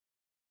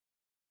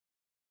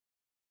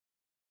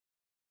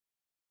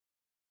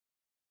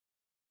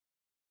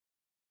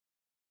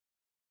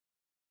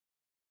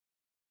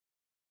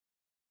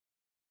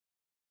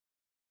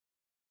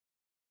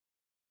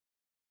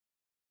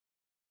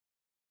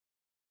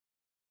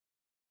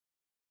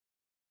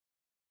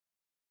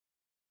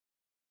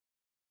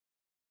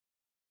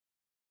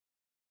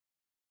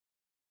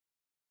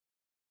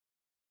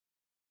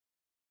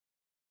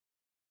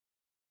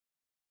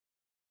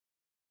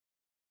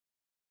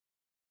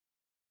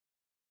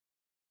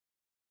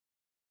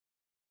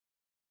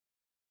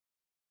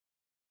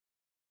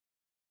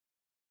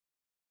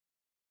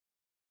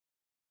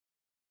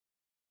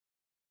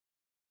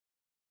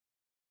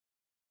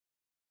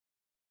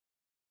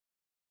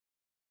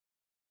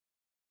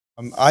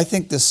I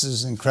think this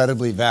is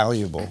incredibly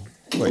valuable,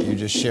 what you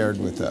just shared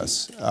with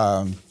us,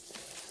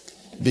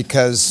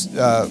 because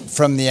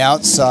from the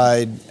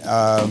outside,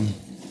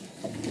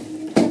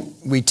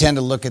 we tend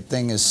to look at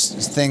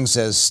things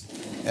as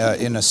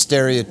in a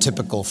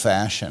stereotypical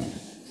fashion.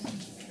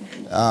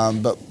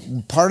 But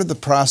part of the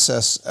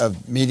process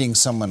of meeting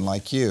someone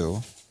like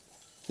you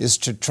is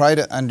to try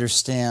to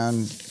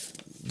understand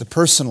the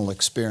personal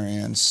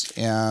experience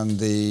and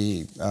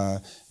the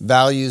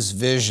values,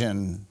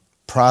 vision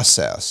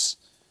process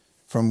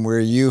from where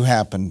you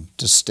happen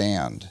to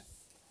stand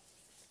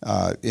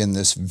in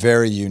this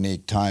very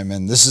unique time.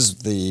 And this is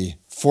the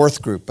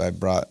fourth group I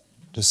brought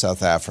to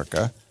South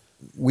Africa.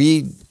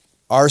 We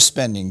are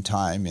spending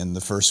time in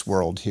the first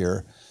world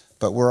here,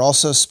 but we're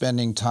also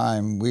spending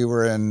time, we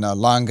were in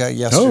Langa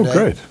yesterday. Oh,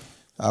 great.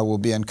 We'll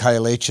be in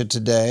Khayelitsha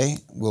today.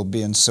 We'll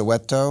be in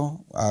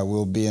Soweto.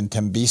 We'll be in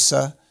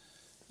Tembisa.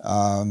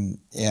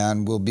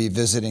 And we'll be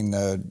visiting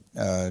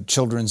the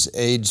Children's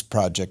AIDS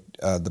Project,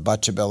 the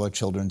Bachebelo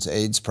Children's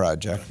AIDS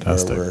Project,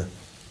 Fantastic. where we're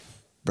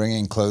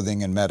bringing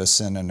clothing and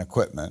medicine and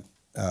equipment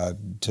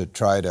to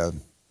try to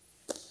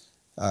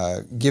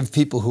give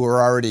people who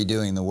are already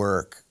doing the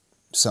work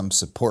some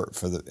support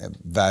for the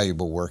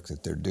valuable work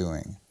that they're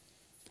doing.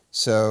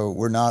 So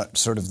we're not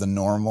sort of the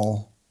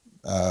normal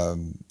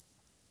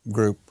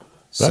group.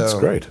 That's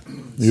great.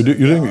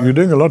 You're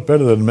doing a lot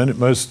better than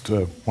most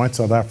white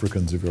South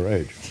Africans of your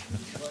age.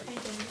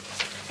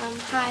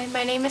 Hi,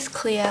 my name is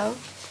Cleo.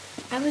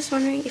 I was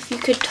wondering if you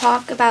could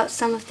talk about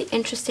some of the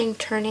interesting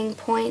turning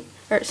point,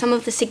 or some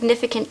of the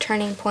significant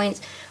turning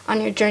points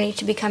on your journey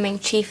to becoming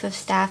Chief of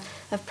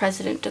Staff of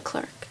President de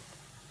Klerk.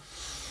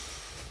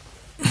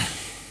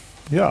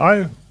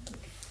 Yeah,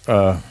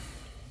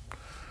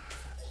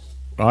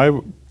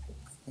 I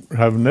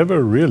have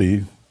never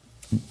really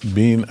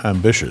been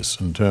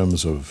ambitious in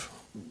terms of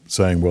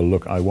saying, well,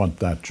 look, I want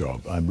that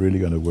job. I'm really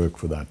going to work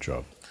for that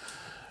job.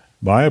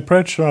 My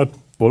approach throughout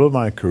all of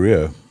my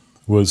career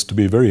was to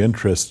be very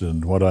interested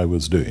in what I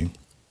was doing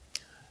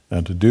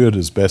and to do it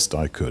as best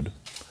I could,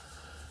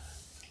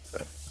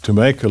 to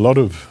make a lot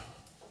of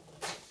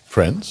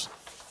friends,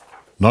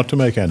 not to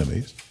make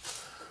enemies,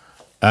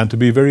 and to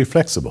be very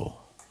flexible.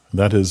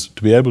 That is,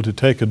 to be able to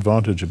take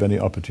advantage of any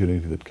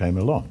opportunity that came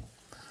along.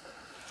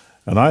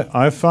 And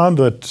I found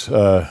that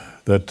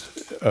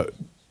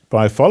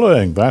by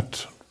following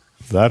that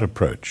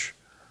approach,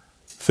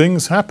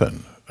 things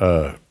happen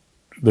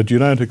that you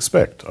don't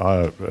expect.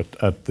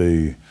 At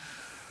the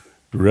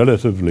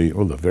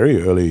the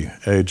very early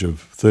age of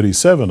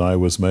 37, I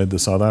was made the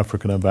South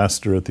African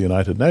ambassador at the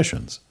United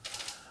Nations.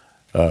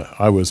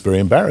 I was very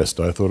embarrassed.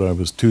 I thought I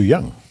was too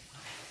young.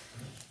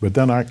 But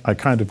then I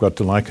kind of got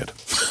to like it.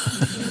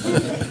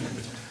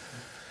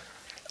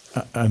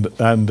 and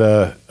then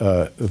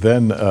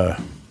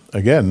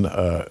again,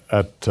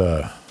 at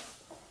a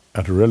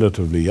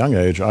relatively young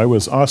age, I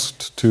was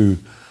asked to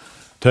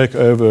take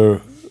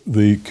over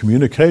the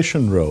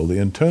communication role, the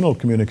internal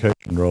communication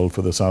role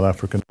for the South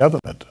African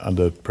government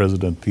under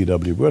President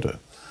P.W. Botha.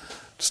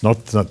 It's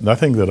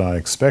nothing that I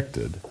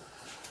expected,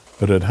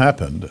 but it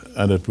happened,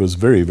 and it was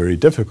very, very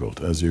difficult,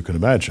 as you can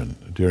imagine,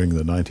 during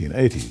the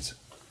 1980s.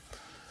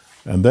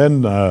 And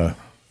then, to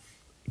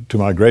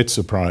my great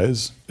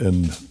surprise,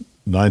 in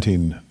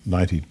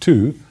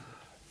 1992,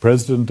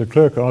 President de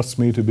Klerk asked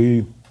me to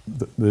be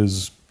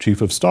his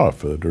Chief of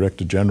Staff,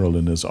 Director General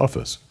in his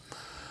office.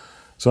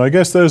 So I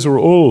guess those were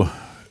all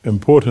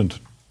important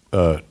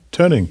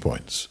turning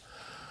points.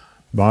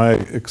 My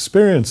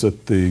experience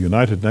at the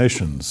United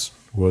Nations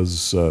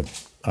was,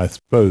 I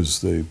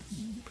suppose,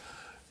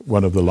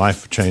 one of the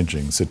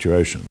life-changing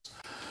situations.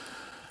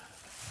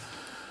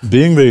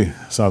 Being the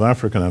South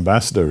African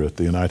ambassador at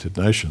the United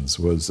Nations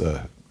was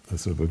a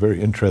sort of a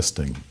very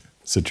interesting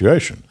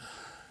situation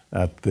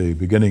at the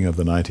beginning of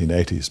the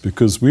 1980s,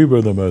 because we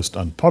were the most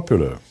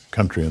unpopular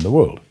country in the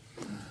world.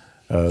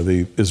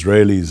 The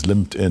Israelis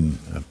limped in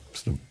a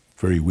sort of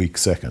very weak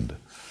second,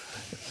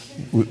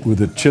 with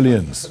the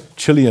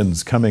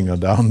Chileans coming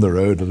down the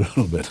road a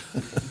little bit.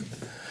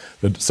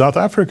 But South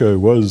Africa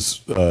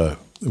was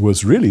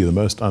really the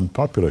most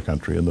unpopular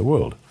country in the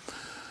world.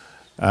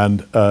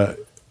 And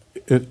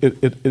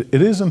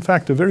it is, in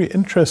fact, a very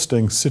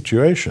interesting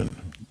situation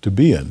to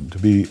be in, to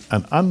be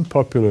an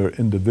unpopular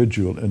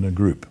individual in a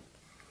group,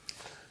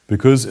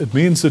 because it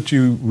means that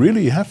you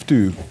really have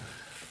to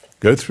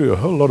go through a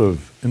whole lot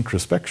of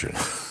introspection.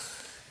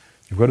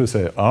 You've got to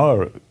say,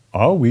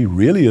 are we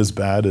really as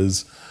bad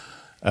as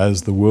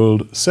the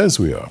world says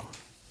we are?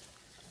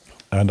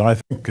 And I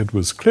think it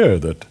was clear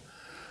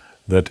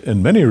that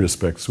in many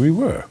respects we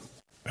were.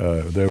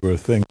 There were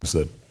things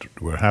that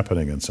were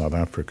happening in South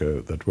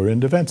Africa that were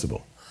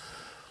indefensible.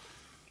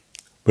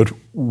 But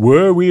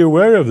were we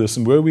aware of this,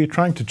 and were we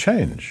trying to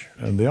change?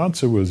 And the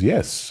answer was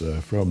yes.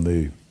 From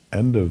the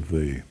end of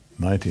the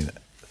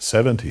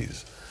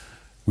 1970s,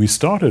 we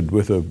started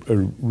with a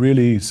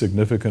really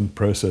significant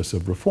process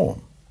of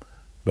reform.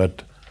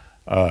 But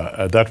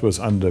that was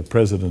under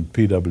President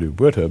P.W.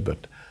 Botha,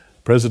 but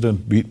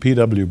President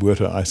P.W.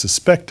 Botha, I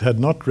suspect,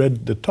 had not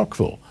read de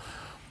Tocqueville.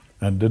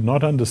 and did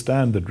not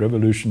understand that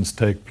revolutions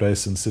take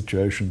place in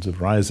situations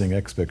of rising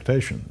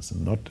expectations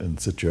and not in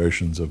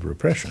situations of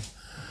repression.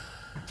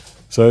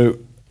 So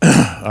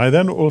I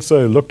then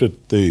also looked at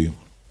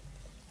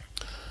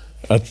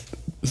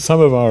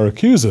some of our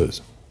accusers,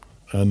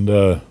 and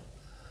were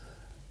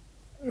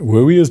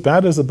we as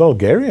bad as the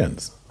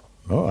Bulgarians?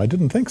 No, I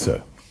didn't think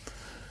so.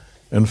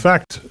 In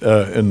fact,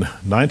 in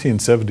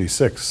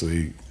 1976,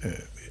 the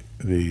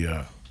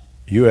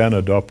UN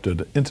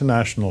adopted an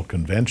international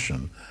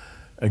convention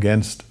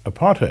against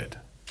apartheid.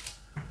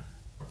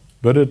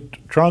 But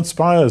it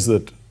transpires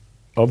that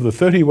of the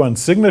 31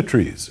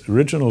 signatories,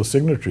 original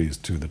signatories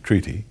to the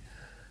treaty,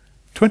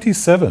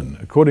 27,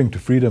 according to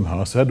Freedom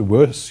House, had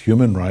worse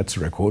human rights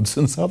records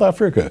than South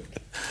Africa,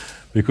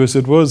 because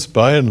it was,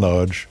 by and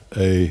large,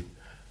 an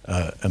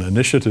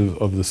initiative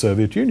of the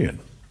Soviet Union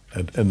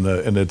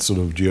in its sort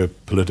of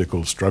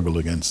geopolitical struggle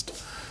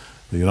against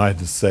the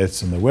United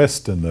States and the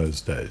West in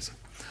those days.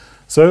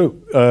 So,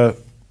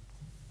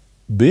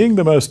 being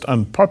the most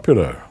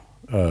unpopular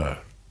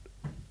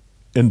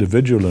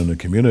individual in a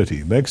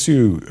community makes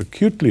you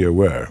acutely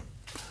aware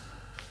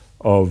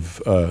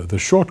of the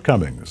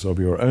shortcomings of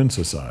your own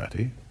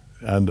society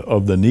and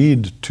of the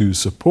need to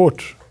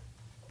support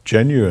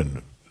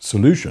genuine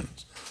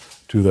solutions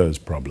to those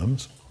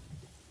problems.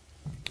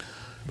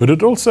 But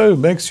it also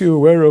makes you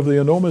aware of the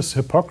enormous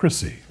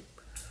hypocrisy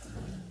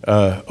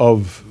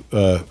of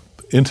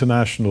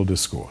international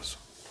discourse.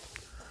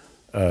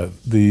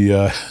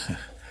 It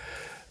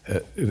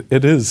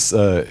is,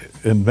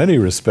 in many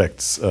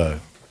respects,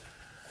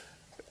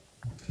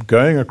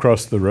 going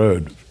across the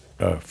road,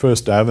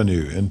 First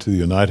Avenue into the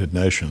United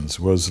Nations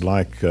was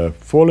like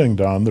falling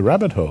down the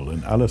rabbit hole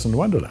in Alice in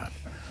Wonderland.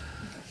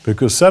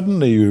 Because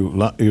suddenly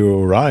you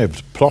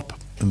arrived plop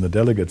in the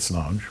delegates'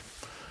 lounge,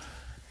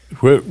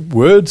 where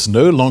words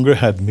no longer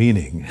had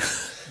meaning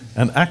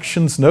and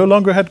actions no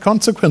longer had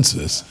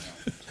consequences.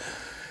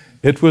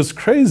 It was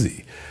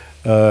crazy.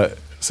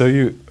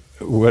 So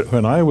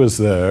when I was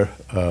there,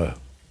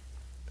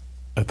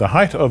 at the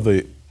height of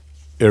the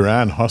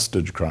Iran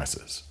hostage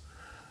crisis,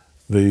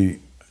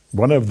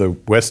 one of the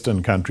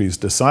Western countries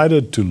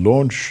decided to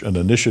launch an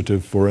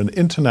initiative for an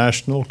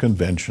international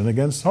convention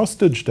against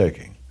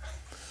hostage-taking.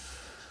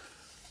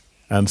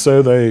 And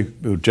so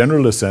the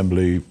General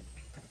Assembly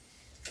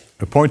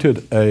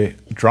appointed a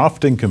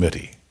drafting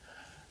committee.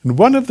 And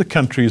one of the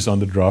countries on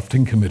the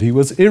drafting committee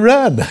was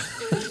Iran.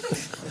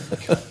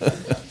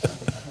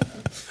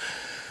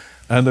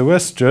 And the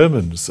West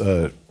Germans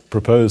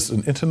proposed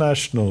an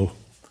international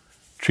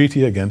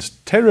treaty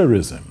against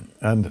terrorism.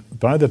 And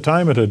by the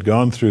time it had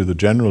gone through the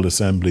General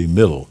Assembly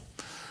mill,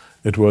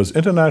 it was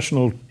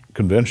International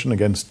Convention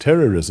Against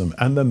Terrorism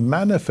and the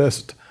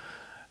manifest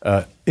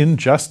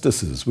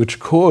injustices which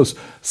cause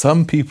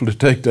some people to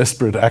take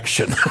desperate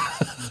action.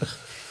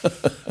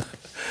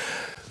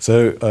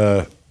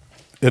 So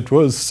it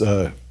was,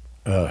 in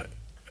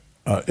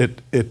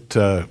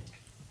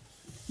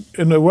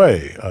a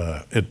way,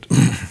 it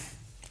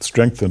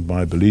strengthened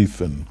my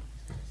belief in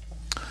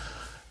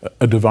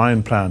a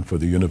divine plan for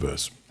the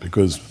universe,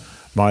 because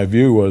my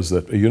view was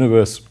that a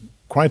universe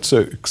quite so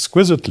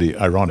exquisitely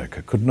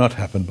ironic could not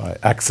happen by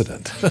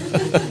accident.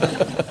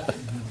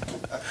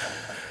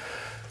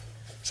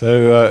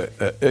 So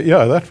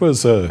yeah, that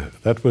was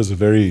a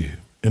very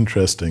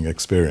interesting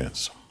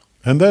experience.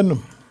 And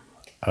then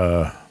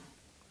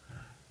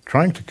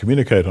trying to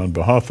communicate on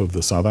behalf of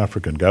the South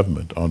African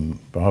government, on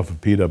behalf of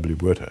P.W.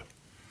 Botha,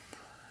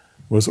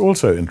 was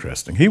also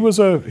interesting. He was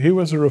a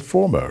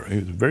reformer. He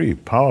was a very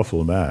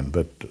powerful man,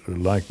 but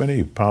like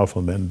many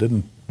powerful men,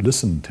 didn't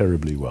listen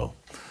terribly well.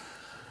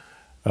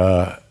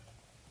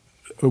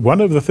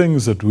 One of the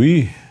things that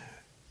we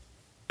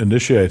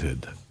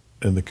initiated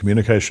in the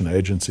communication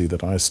agency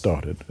that I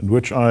started, in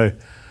which I,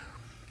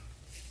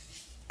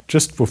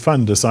 just for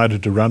fun,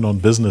 decided to run on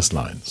business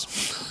lines,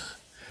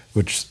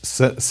 which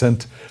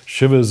sent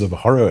shivers of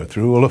horror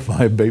through all of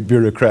my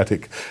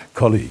bureaucratic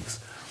colleagues,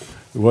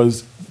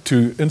 was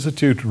to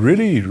institute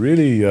really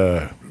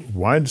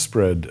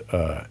widespread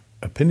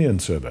opinion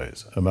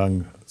surveys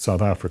among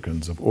South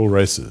Africans of all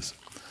races.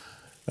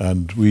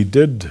 And we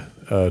did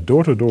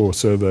door-to-door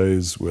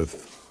surveys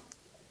with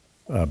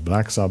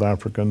black South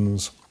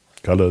Africans,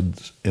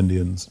 coloreds,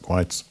 Indians,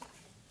 whites,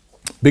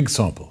 big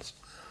samples.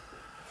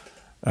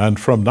 And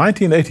from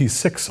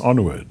 1986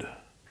 onward,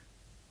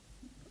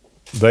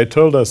 they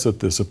told us that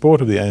the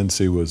support of the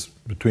ANC was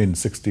between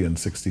 60 and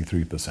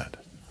 63%.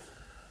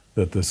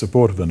 That the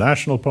support of the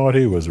National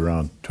Party was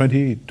around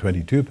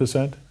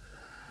 22%.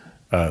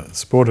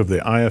 Support of the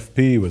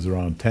IFP was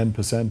around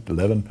 10%,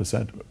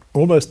 11%,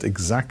 almost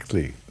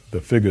exactly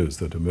the figures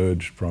that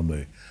emerged from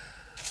the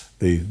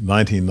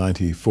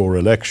 1994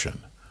 election.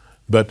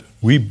 But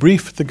we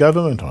briefed the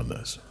government on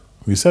this.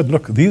 We said,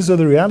 look, these are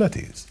the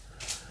realities.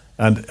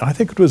 And I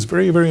think it was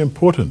very, very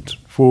important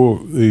for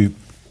the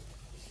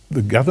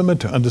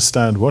government to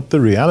understand what the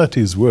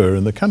realities were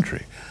in the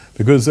country.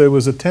 Because there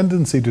was a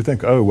tendency to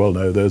think, oh, well,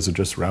 no, those are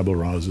just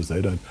rabble-rousers.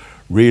 They don't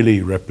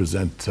really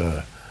represent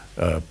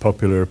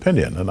popular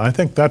opinion. And I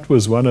think that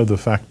was one of the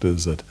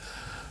factors that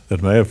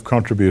may have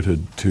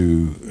contributed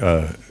to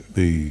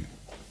the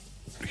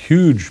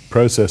huge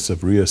process of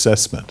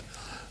reassessment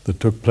that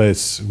took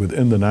place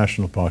within the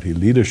National Party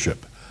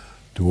leadership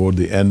toward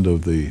the end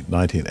of the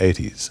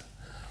 1980s.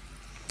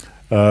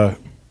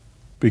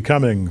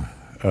 Becoming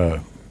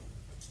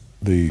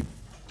the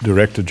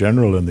Director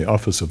General in the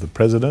Office of the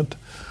President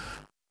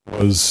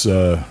was,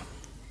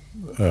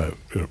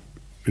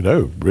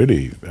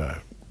 really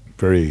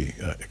very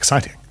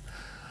exciting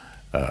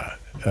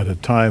at a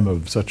time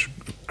of such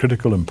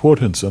critical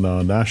importance in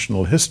our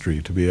national history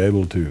to be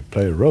able to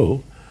play a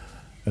role,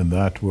 and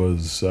that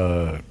was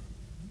an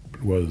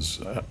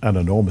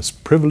enormous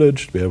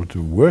privilege. To be able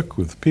to work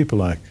with people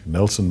like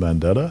Nelson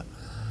Mandela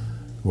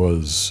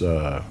was,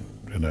 an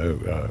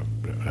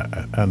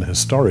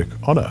historic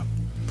honor.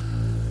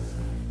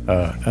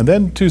 And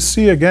then to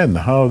see again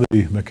how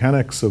the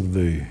mechanics of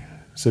the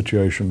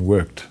situation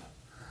worked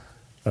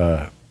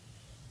at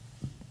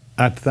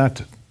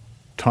that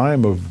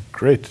time of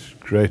great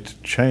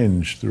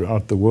change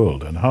throughout the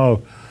world, and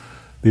how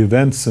the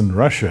events in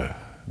Russia,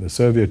 the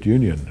Soviet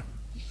Union,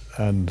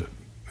 and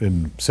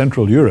in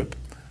Central Europe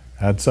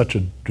had such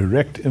a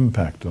direct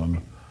impact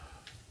on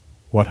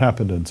what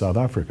happened in South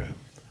Africa.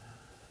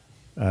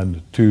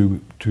 And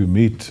to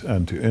meet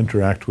and to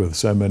interact with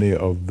so many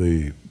of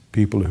the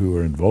people who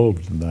were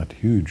involved in that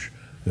huge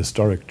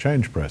historic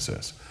change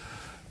process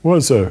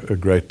was a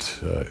great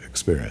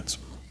experience.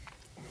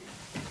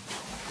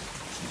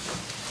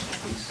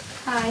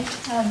 Hi,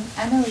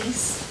 I'm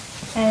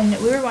Elise, and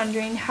we were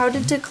wondering, how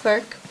did de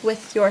Klerk,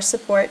 with your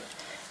support,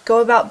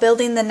 go about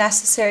building the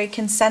necessary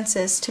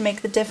consensus to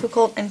make the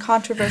difficult and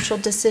controversial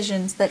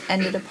decisions that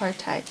ended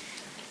apartheid?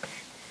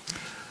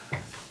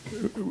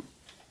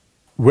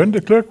 When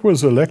de Klerk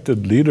was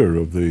elected leader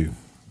of the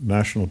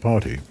National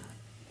Party,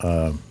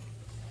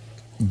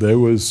 there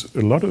was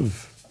a lot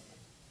of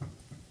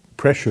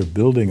pressure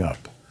building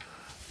up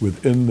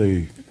within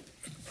the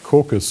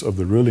caucus of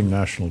the ruling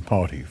National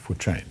Party for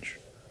change.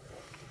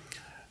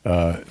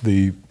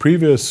 The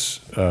previous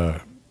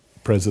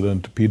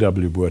President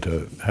P.W.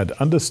 Botha had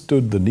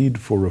understood the need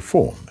for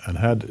reform and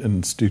had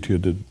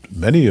instituted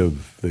many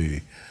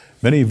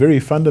very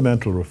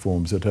fundamental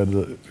reforms that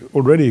had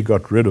already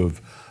got rid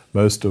of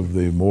most of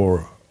the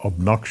more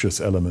obnoxious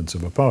elements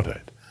of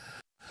apartheid.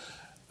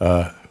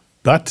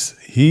 But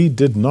he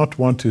did not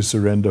want to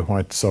surrender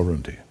white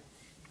sovereignty.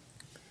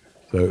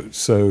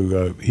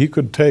 So he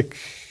could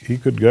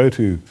go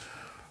to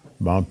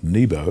Mount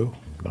Nebo,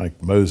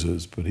 like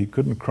Moses, but he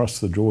couldn't cross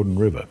the Jordan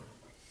River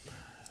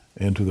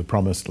into the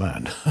Promised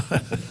Land.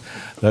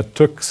 That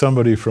took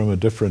somebody from a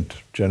different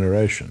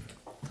generation.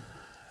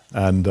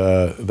 And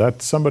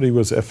that somebody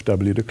was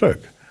F.W. de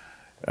Klerk.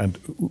 And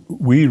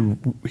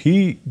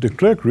de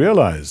Klerk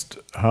realized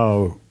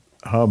how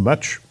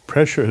much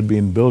pressure had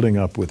been building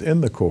up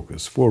within the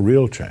caucus for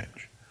real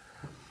change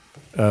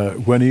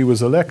when he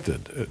was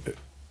elected.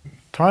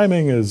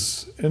 Timing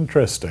is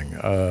interesting.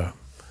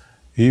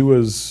 He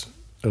was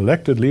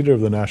elected leader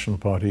of the National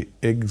Party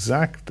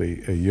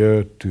exactly a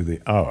year to the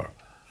hour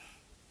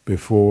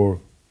before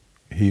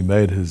he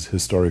made his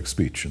historic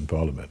speech in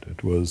Parliament.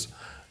 It was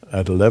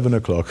at 11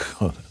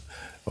 o'clock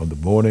on the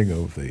morning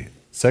of the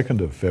 2nd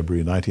of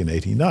February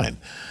 1989.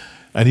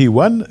 And he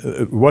won.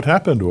 What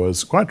happened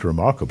was, quite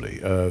remarkably,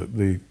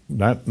 the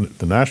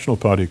National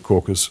Party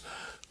caucus,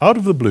 out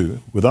of the blue,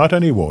 without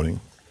any warning,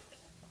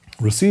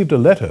 received a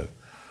letter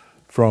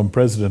from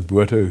President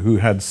Botha, who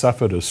had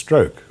suffered a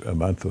stroke a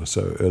month or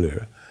so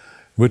earlier,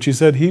 which he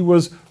said he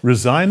was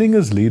resigning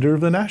as leader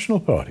of the National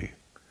Party.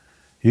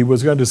 He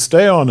was going to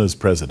stay on as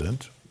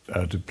president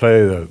to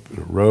play a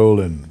role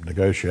in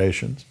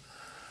negotiations,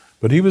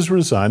 but he was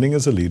resigning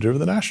as a leader of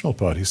the National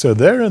Party. So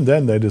there and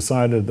then they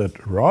decided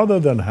that rather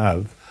than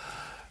have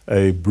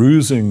a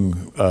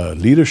bruising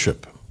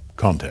leadership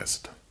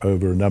contest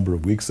over a number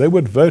of weeks, they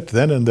would vote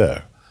then and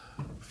there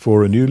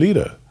for a new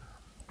leader.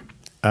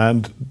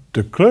 And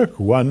de Klerk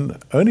won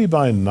only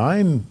by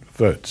 8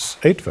 votes,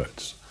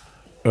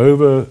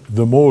 over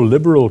the more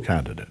liberal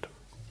candidate.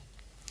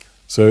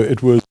 So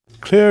it was a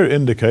clear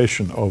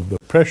indication of the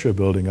pressure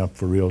building up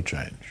for real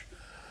change.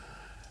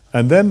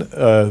 And then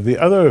the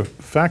other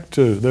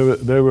factor,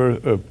 there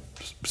were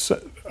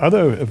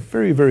other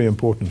very, very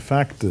important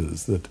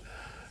factors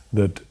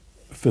that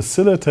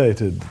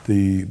facilitated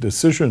the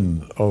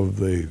decision of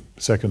the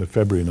 2nd of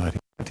February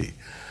 1990.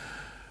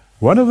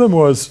 One of them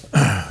was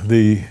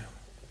the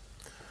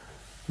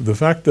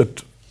fact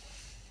that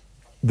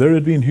there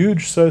had been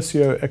huge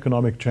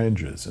socio-economic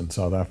changes in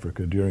South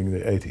Africa during the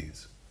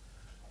 80s.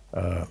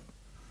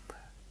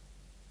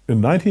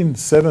 In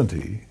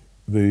 1970,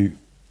 the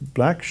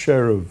black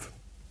share of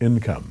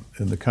income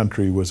in the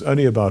country was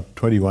only about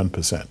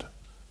 21%. The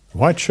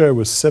white share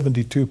was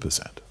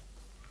 72%.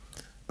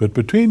 But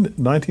between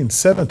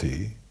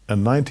 1970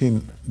 and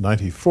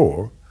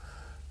 1994,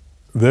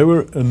 there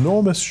were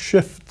enormous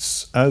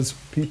shifts as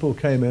people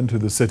came into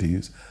the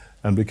cities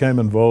and became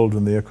involved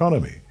in the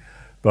economy.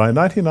 By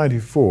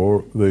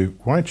 1994, the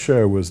white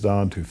share was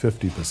down to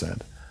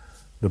 50%.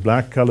 the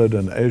black, colored,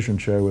 and Asian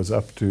share was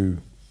up to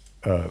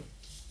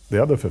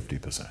the other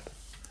 50%.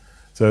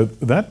 So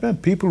that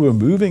meant people were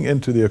moving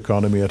into the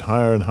economy at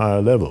higher and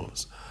higher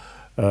levels.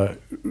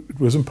 It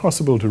was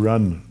impossible to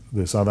run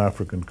the South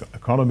African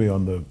economy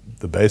on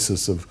the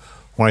basis of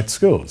white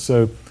skills.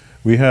 So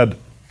we had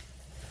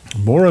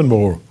more and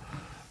more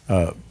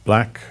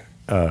black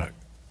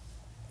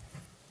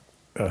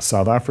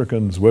South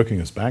Africans working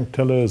as bank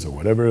tellers or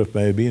whatever it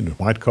may be in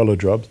white-collar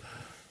jobs,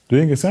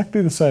 doing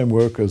exactly the same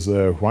work as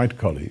their white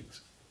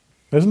colleagues.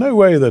 There's no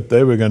way that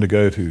they were going to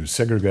go to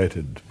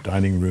segregated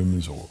dining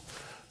rooms or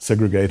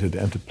segregated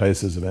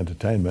places of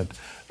entertainment.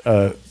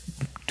 To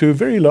a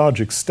very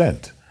large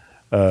extent,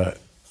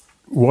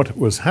 what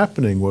was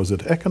happening was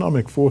that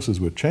economic forces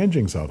were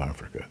changing South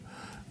Africa.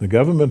 The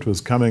government was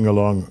coming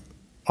along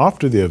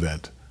after the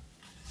event,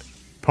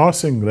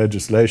 passing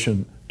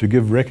legislation to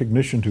give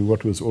recognition to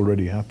what was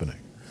already happening.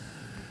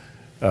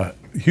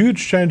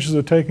 Huge changes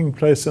were taking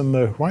place in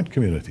the white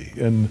community.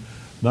 In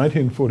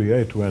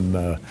 1948,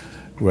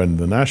 when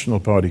the National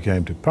Party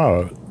came to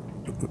power,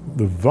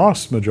 the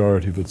vast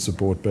majority of its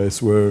support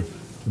base were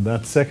in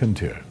that second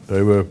tier.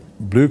 They were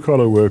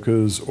blue-collar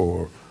workers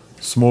or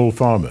small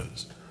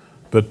farmers.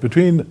 But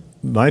between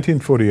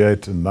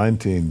 1948 and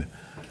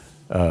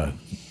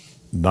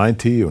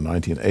 1990 or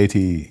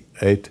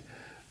 1988,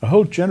 a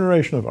whole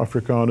generation of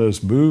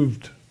Afrikaners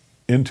moved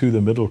into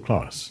the middle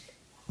class.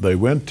 They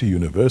went to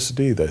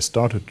university, they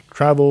started to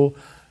travel,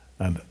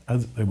 and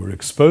as they were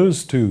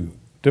exposed to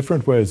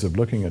different ways of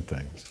looking at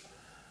things.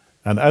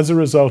 And as a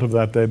result of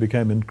that, they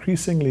became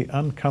increasingly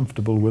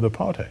uncomfortable with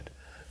apartheid.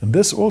 And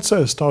this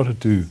also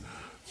started to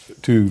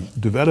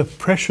develop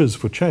pressures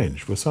for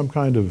change, for some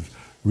kind of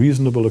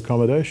reasonable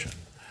accommodation.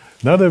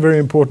 Another very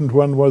important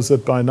one was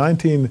that by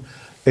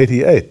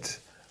 1988,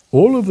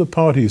 all of the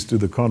parties to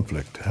the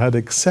conflict had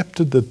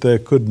accepted that there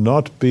could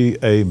not be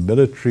a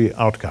military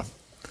outcome.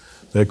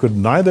 There could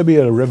neither be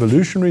a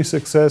revolutionary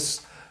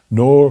success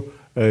nor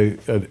a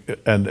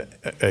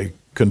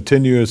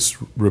continuous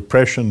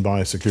repression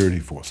by security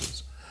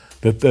forces.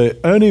 That the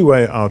only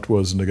way out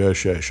was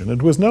negotiation.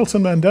 It was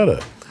Nelson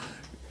Mandela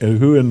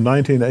who in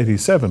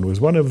 1987 was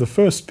one of the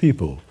first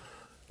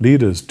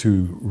leaders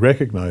to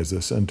recognize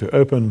this and to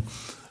open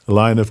a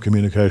line of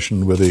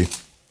communication with the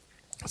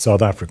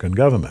South African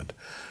government.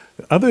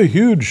 The other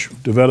huge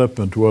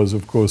development was,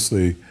 of course,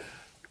 the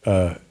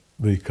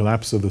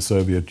collapse of the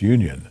Soviet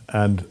Union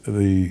and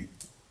the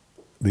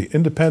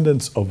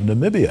independence of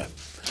Namibia.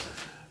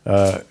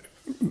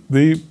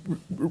 We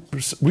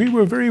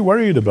were very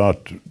worried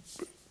about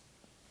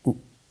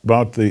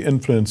the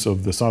influence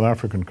of the South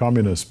African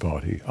Communist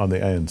Party on the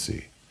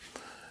ANC.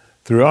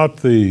 Throughout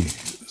the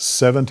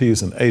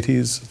 70s and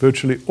 80s,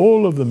 virtually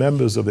all of the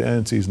members of the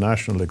ANC's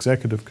National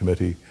Executive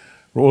Committee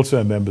were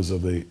also members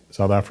of the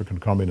South African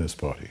Communist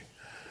Party.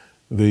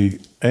 The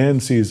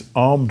ANC's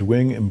armed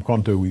wing,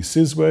 Umkhonto we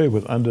Sizwe,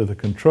 was under the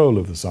control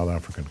of the South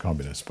African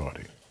Communist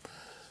Party.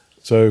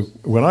 So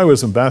when I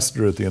was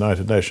ambassador at the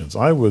United Nations,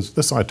 I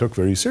took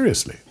very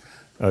seriously.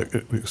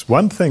 It's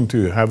one thing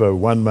to have a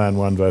one-man,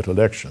 one-vote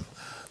election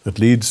that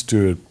leads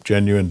to a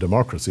genuine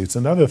democracy. It's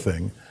another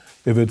thing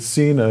if it's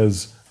seen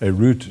as a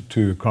route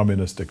to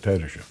communist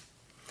dictatorship.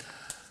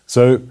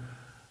 So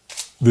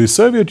the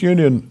Soviet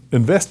Union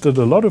invested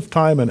a lot of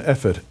time and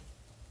effort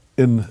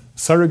in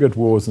surrogate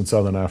wars in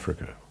southern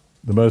Africa,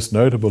 the most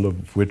notable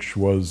of which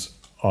was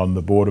on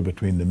the border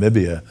between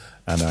Namibia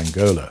and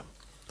Angola.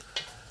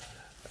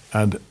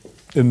 And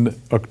in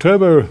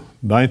October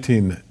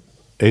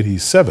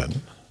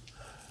 1987,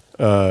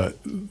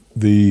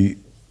 the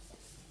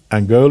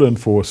Angolan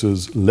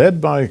forces,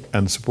 led by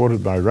and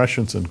supported by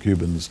Russians and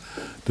Cubans,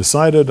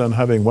 decided on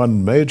having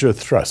one major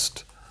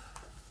thrust,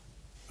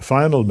 the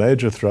final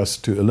major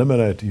thrust, to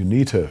eliminate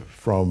UNITA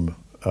from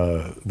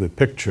the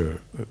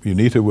picture.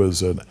 UNITA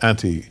was an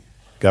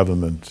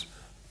anti-government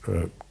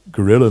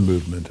guerrilla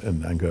movement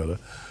in Angola,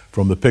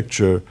 from the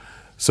picture,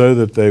 so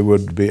that they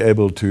would be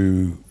able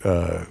to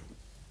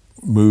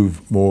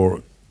move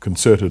more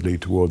concertedly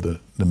toward the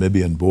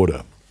Namibian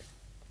border.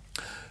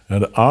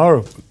 And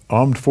our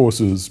armed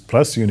forces,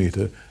 plus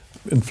UNITA,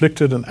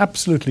 inflicted an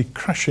absolutely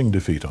crushing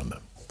defeat on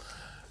them.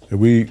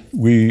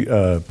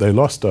 They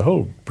lost a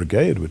whole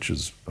brigade, which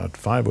is about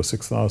 5,000 or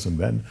 6,000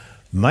 men,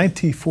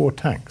 94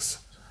 tanks,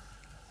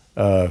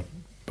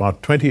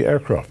 about 20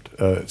 aircraft.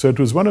 So it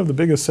was one of the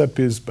biggest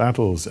set-piece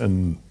battles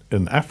in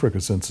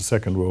Africa since the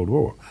Second World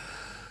War.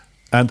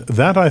 And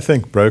that, I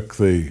think, broke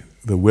the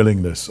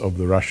willingness of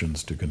the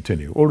Russians to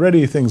continue.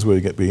 Already things were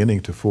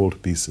beginning to fall to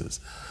pieces.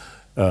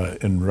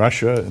 In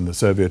Russia, in the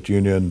Soviet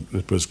Union,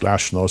 it was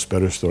glasnost,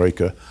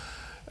 perestroika.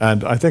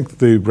 And I think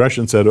the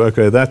Russians said,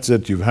 okay, that's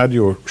it, you've had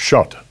your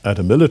shot at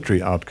a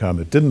military outcome,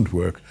 it didn't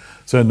work.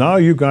 So now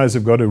you guys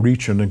have got to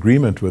reach an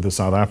agreement with the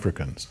South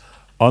Africans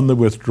on the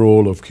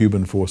withdrawal of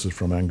Cuban forces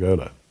from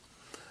Angola.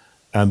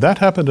 And that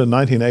happened in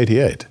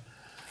 1988.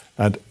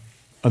 And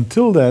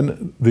until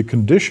then, the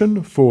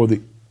condition for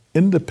the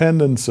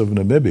independence of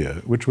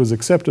Namibia, which was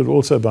accepted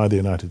also by the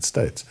United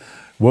States,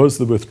 was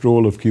the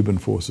withdrawal of Cuban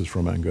forces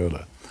from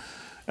Angola.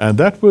 And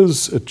that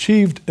was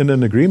achieved in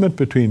an agreement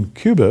between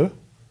Cuba,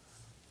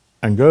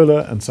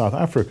 Angola, and South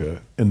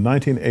Africa in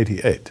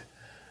 1988.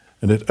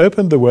 And it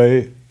opened the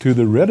way to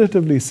the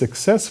relatively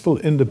successful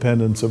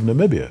independence of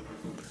Namibia,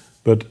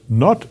 but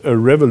not a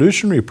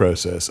revolutionary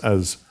process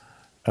as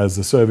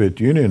the Soviet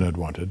Union had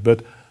wanted,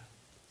 but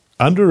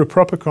under a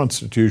proper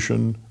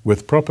constitution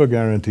with proper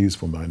guarantees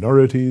for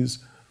minorities,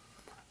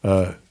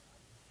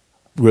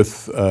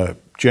 with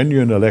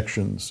genuine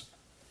elections.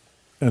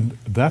 And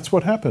that's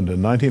what happened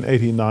in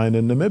 1989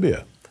 in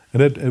Namibia.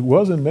 And it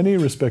was in many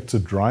respects a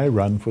dry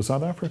run for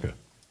South Africa.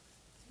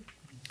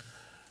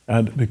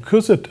 And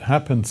because it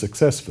happened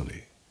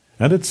successfully,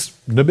 and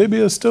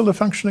Namibia is still a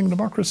functioning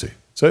democracy,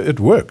 so it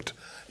worked.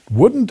 It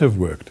wouldn't have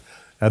worked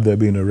had there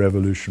been a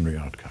revolutionary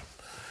outcome.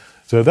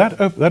 So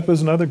that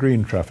was another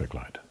green traffic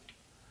light.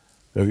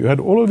 So you had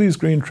all of these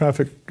green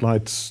traffic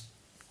lights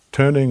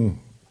turning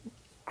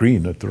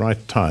green at the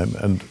right time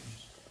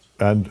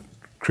and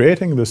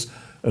creating this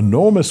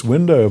enormous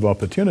window of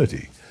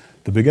opportunity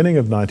at the beginning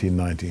of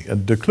 1990.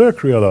 And de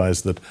Klerk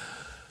realized that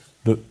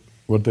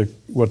what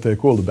they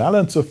call the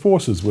balance of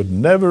forces would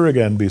never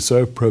again be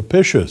so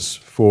propitious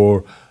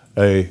for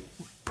a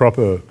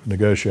proper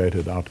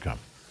negotiated outcome.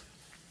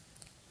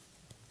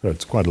 So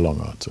it's quite a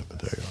long answer, but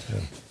there you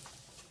go.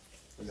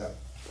 Yeah.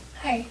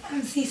 Hi,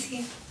 I'm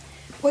Cece.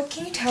 What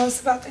can you tell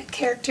us about the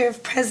character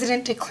of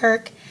President de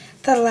Klerk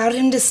that allowed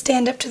him to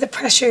stand up to the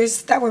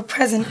pressures that were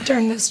present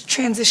during those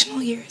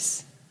transitional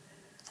years?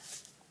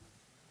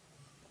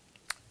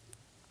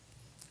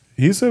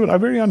 He's a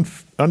very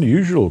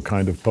unusual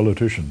kind of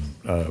politician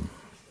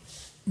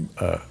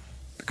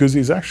because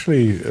he's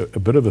actually a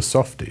bit of a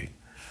softie.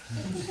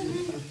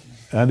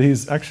 And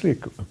he's actually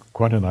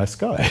quite a nice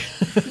guy.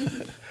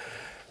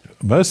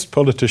 Most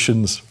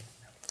politicians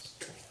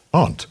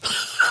aren't.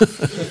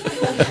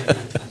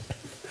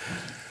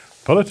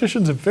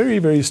 Politicians are very,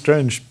 very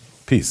strange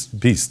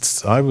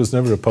beasts. I was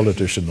never a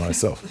politician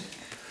myself.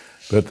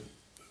 But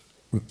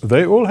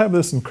they all have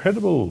this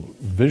incredible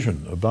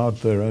vision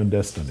about their own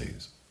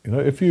destinies. You know,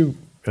 if you,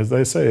 as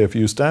they say, if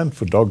you stand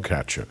for dog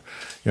catcher,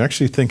 you're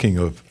actually thinking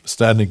of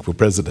standing for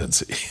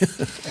presidency.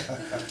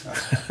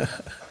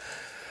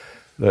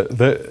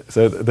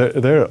 So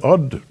they're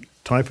odd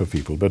type of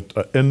people.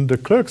 But in de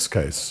Klerk's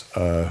case,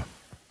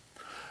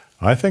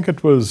 I think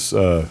it was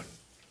the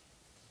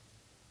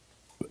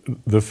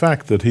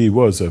fact that he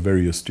was a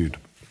very astute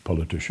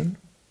politician.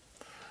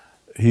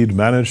 He'd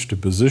managed to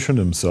position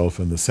himself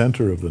in the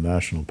center of the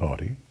National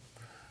Party.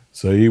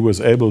 So he was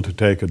able to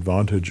take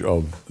advantage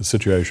of the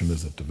situation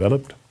as it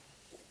developed.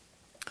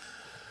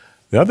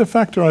 The other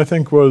factor, I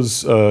think,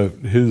 was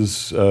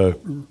his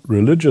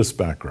religious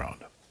background.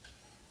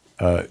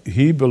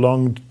 He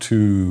belonged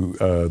to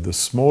the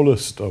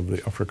smallest of the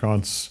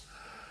Afrikaans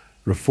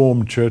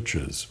Reformed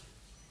churches,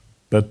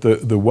 but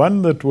the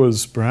one that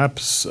was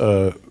perhaps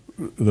the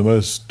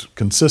most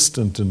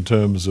consistent in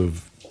terms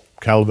of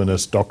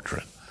Calvinist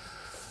doctrine.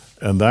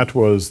 And that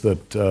was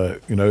that,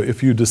 you know,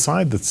 if you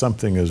decide that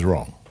something is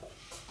wrong,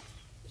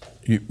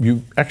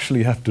 you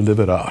actually have to live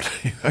it out.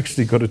 You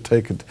actually got to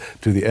take it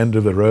to the end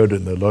of the road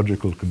in the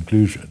logical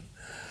conclusion.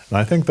 And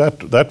I think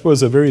that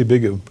was a very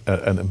big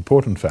and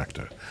important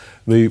factor.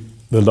 The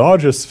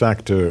largest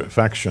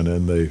faction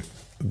in the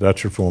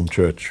Dutch Reformed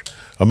Church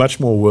are much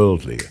more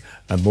worldly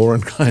and more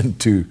inclined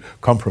to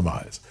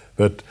compromise.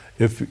 But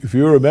if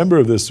you're a member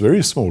of this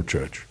very small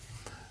church,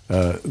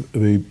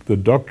 the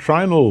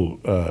doctrinal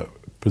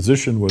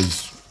position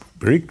was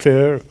very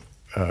clear,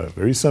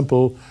 very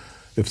simple.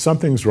 If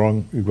something's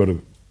wrong, you've got to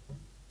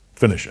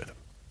finish it.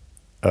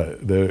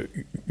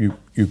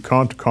 You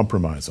can't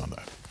compromise on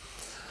that.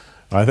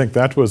 I think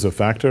that was a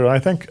factor. I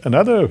think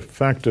another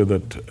factor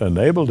that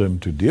enabled him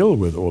to deal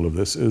with all of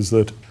this is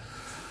that,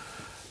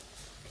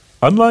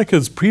 unlike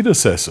his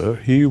predecessor,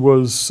 he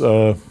was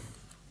a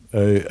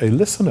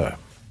listener.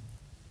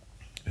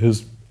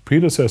 His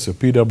predecessor,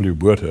 P.W.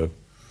 Botha,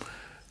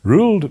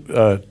 ruled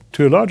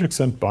to a large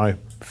extent by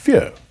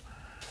fear.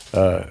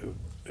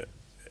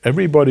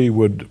 Everybody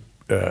would,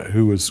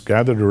 who was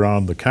gathered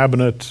around the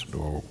cabinet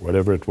or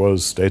whatever it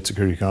was, State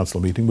Security Council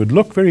meeting, would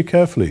look very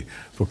carefully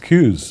for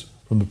cues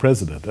from the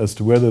president as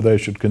to whether they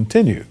should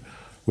continue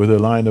with a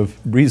line of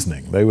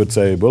reasoning. They would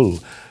say, well,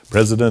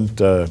 President,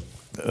 do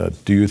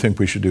you think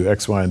we should do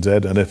X, Y, and Z?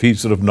 And if he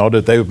sort of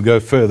nodded, they would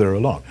go further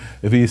along.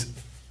 If he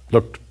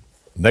looked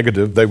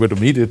negative, they would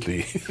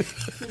immediately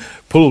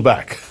pull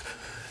back.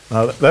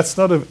 Now, that's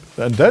not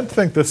and don't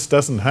think this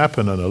doesn't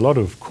happen in a lot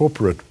of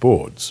corporate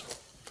boards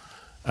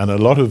and a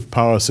lot of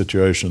power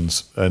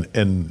situations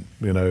in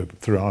you know,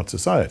 throughout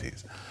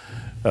societies.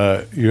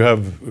 You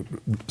have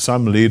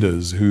some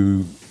leaders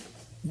who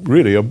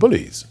really are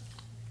bullies,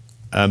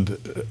 and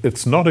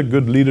it's not a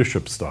good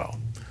leadership style.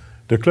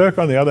 De Klerk,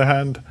 on the other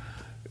hand,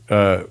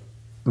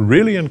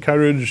 really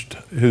encouraged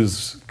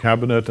his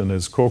cabinet and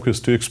his caucus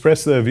to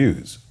express their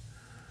views,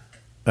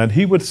 and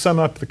he would sum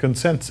up the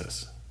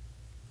consensus.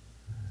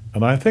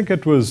 And I think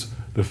it was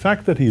the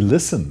fact that he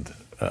listened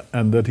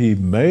and that he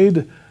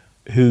made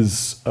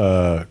his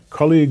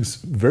colleagues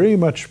very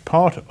much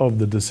part of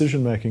the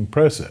decision-making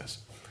process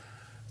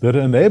that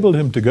enabled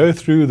him to go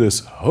through this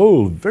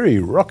whole very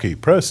rocky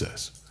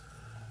process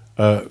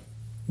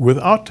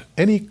without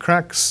any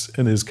cracks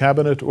in his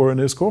cabinet or in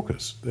his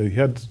caucus. He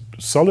had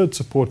solid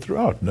support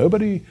throughout.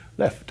 Nobody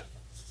left.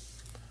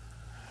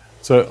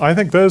 So I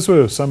think those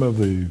were some of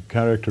the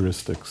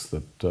characteristics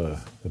that,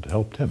 that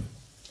helped him.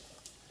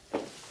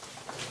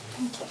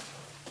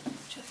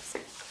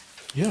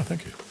 Yeah,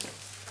 thank you.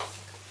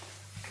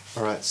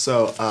 All right,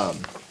 so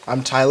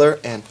I'm Tyler,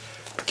 and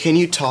can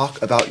you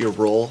talk about your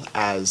role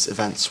as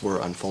events were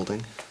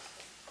unfolding?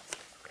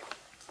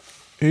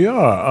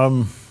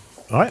 Yeah,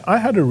 I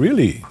had a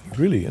really,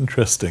 really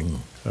interesting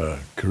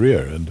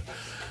career, and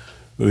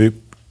the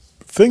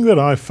thing that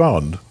I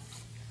found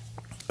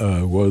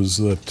was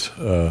that,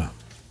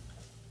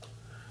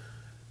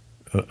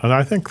 and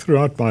I think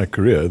throughout my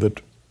career,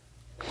 that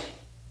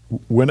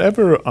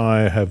whenever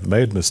I have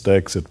made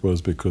mistakes, it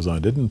was because I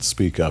didn't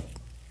speak up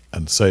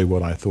and say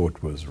what I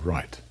thought was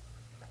right.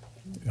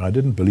 I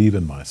didn't believe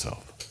in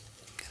myself.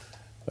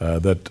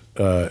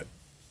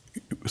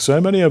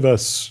 So many of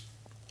us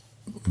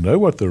know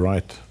what the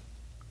right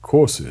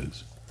course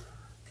is,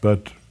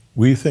 but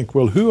we think,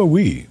 well, who are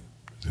we?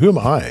 Who am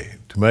I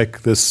to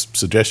make this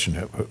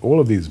suggestion? All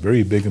of these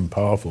very big and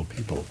powerful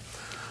people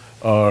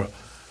are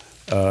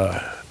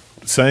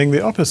saying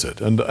the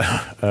opposite. And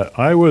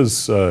I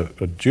was a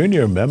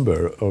junior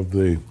member of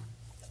the,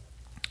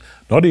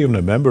 not even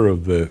a member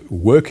of the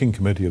working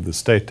committee of the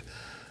State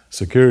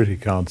Security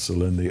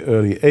Council in the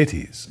early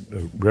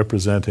 80s,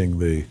 representing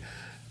the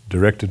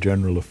Director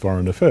General of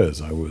Foreign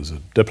Affairs. I was a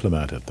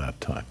diplomat at that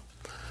time.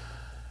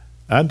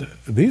 And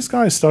these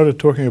guys started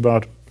talking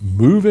about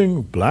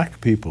moving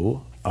black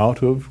people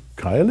out of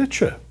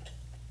Khayelitsha.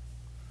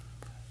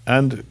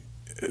 And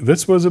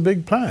this was a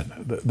big plan.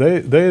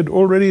 They had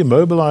already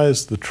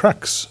mobilized the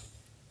trucks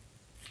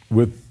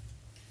with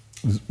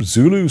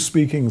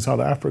Zulu-speaking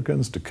South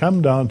Africans to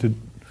come down to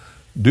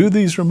do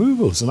these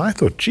removals. And I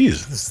thought,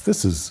 geez,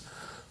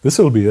 this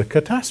will be a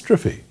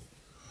catastrophe.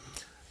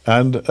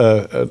 And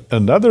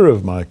another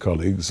of my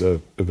colleagues,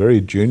 a very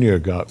junior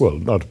guy, well,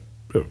 not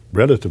a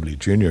relatively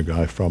junior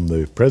guy from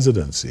the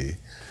presidency,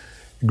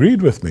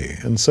 agreed with me.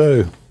 And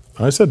so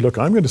I said, look,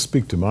 I'm going to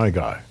speak to my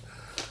guy.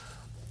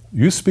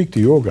 You speak to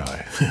your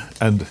guy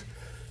and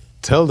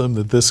tell them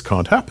that this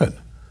can't happen.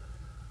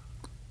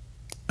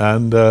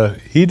 And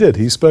he did.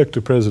 He spoke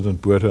to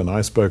President Botha, and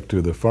I spoke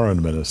to the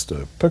foreign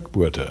minister, Pik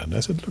Botha, and I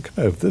said, look,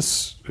 if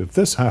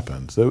this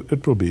happens,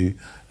 it will be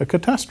a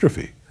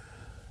catastrophe.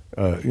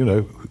 You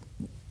know,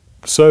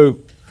 so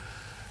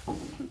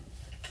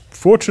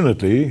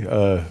fortunately,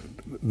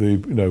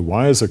 the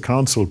wiser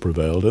counsel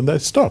prevailed, and they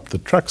stopped. The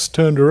trucks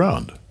turned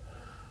around.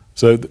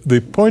 So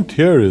the point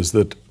here is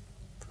that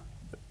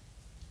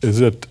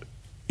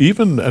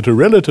even at a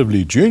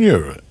relatively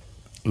junior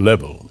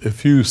level,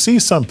 if you see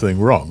something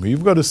wrong,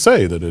 you've got to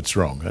say that it's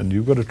wrong, and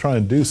you've got to try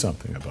and do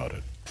something about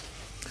it.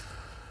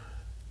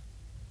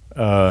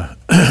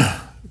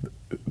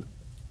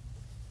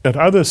 At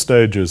other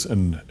stages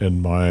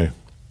in my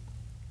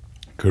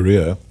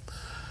career,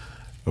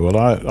 well,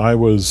 I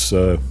was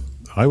the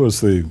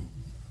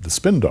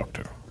spin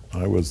doctor.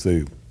 I was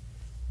the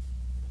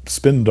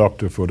spin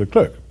doctor for de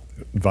Klerk,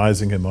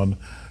 advising him on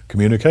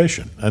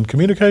communication. And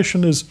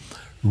communication is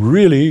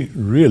really,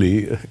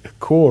 really a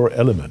core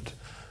element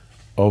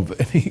of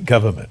any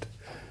government.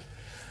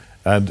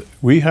 And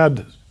we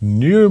had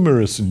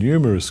numerous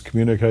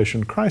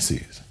communication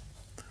crises.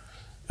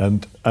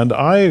 And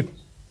I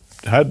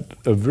had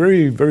a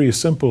very, very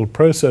simple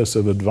process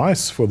of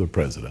advice for the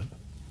president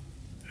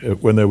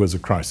when there was a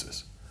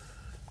crisis.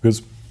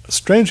 Because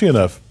strangely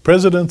enough,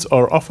 presidents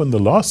are often the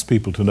last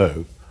people to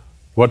know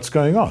what's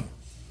going on,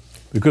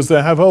 because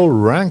they have whole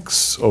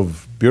ranks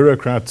of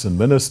bureaucrats and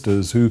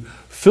ministers who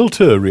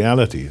filter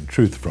reality and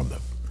truth from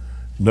them.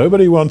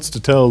 Nobody wants to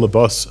tell the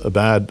boss the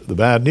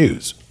bad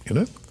news, you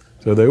know?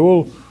 So they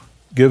all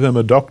give him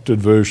a doctored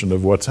version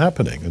of what's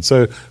happening. And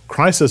so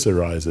crisis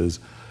arises.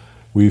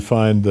 We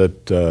find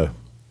that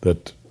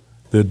that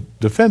the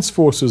Defense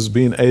Forces have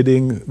been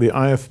aiding the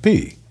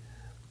IFP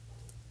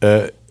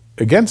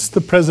against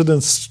the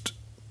president's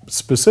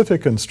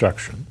specific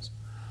instructions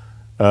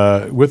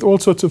with all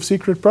sorts of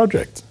secret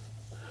projects.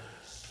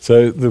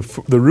 So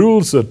the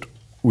rules that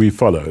we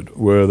followed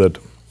were that,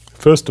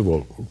 first of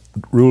all,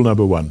 rule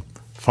number one,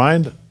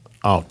 find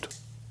out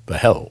the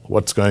hell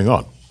what's going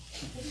on.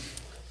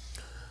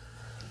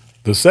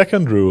 The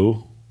second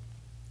rule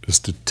is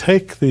to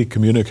take the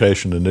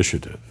communication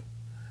initiative.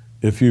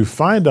 If you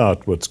find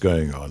out what's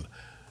going on,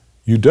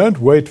 you don't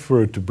wait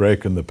for it to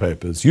break in the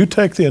papers. You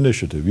take the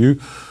initiative.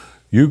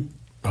 You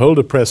hold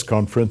a press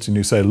conference and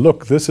you say,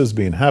 look, this has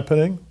been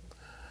happening.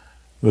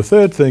 The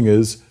third thing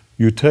is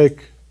you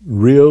take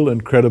real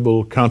and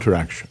credible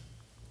counteraction.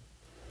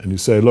 And you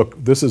say,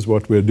 look, this is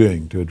what we're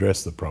doing to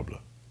address the problem.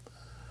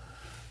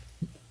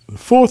 The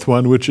fourth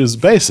one, which is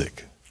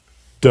basic,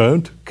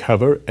 don't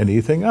cover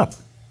anything up.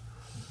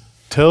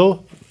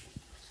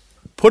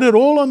 Put it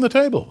all on the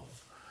table.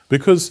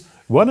 Because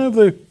one of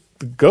the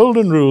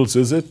golden rules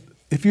is that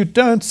if you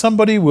don't,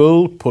 somebody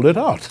will pull it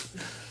out.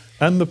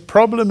 And the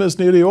problem is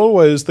nearly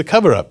always the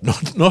cover-up,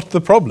 not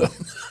the problem.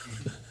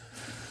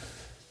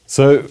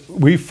 So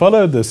we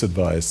followed this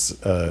advice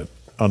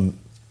on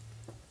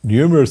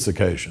numerous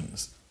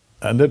occasions,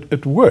 and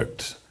it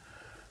worked.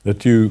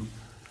 That you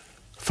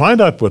find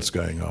out what's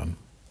going on,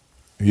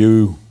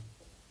 you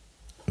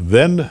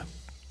then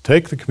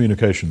take the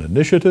communication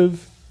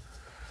initiative,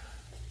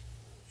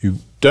 you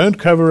don't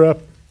cover up,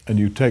 and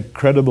you take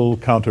credible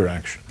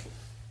counteraction.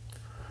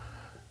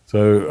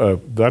 So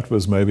that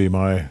was maybe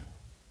my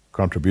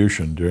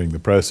contribution during the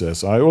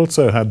process. I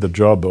also had the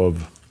job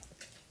of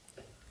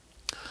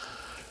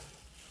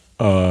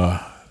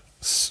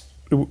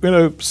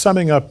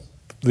summing up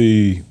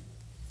the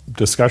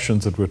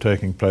discussions that were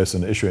taking place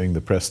and issuing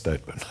the press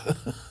statement,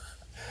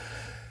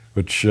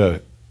 which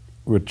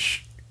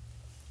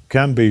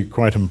can be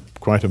quite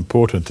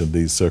important in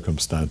these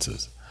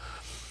circumstances.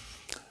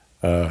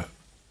 I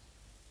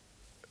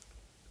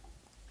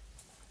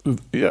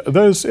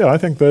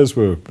think those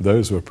were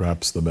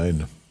perhaps the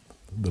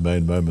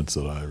main moments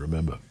that I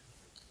remember.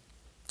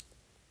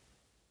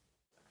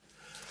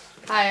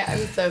 Hi,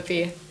 I'm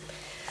Sophie.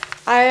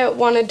 I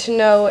wanted to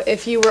know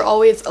if you were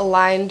always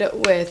aligned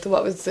with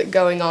what was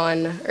going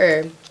on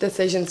or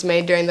decisions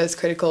made during those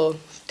critical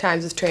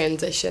times of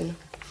transition.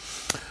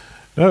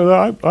 No,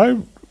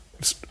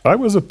 I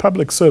was a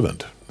public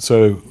servant,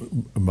 so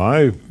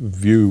my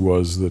view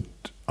was that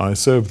I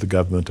served the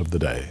government of the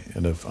day,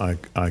 and if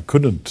I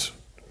couldn't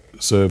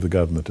serve the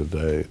government of the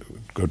day,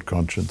 good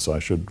conscience, I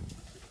should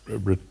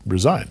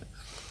resign.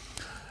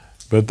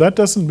 But that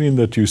doesn't mean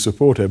that you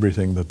support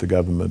everything that the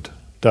government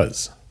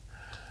does.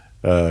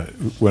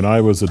 When I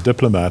was a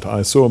diplomat,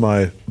 I saw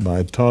my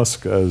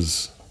task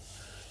as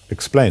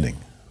explaining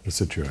the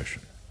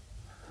situation.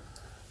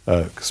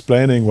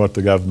 Explaining what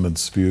the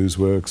government's views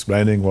were,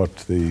 explaining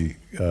what the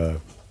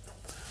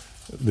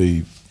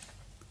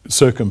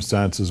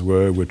circumstances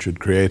were which had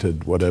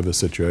created whatever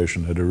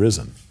situation had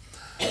arisen.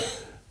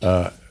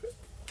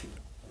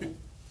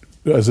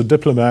 As a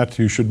diplomat,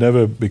 you should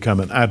never become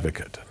an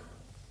advocate.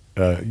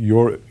 As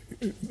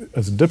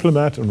a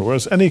diplomat, or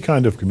as any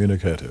kind of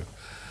communicator,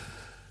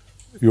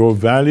 your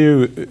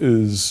value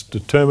is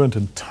determined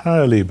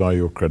entirely by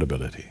your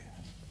credibility.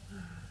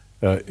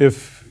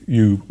 If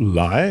you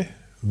lie,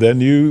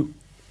 then you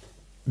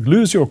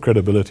lose your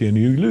credibility and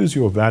you lose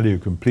your value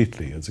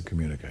completely as a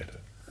communicator.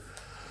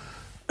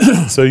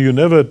 So you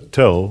never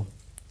tell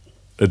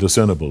a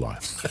discernible lie.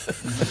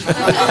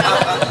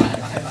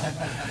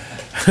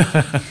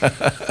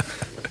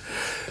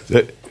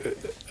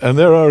 And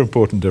there are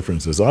important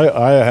differences.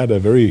 I had a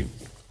very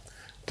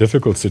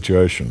difficult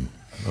situation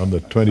on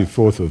the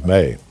 24th of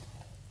May,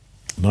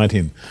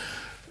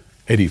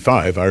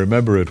 1985. I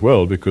remember it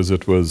well because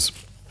it was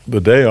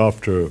the day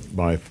after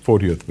my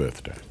 40th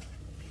birthday.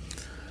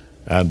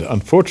 And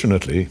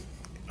unfortunately,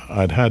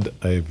 I'd had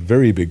a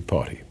very big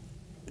party.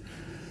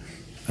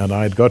 And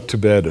I'd got to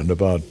bed at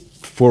about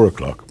 4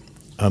 o'clock,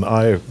 and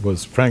I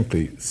was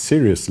frankly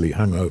seriously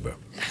hungover.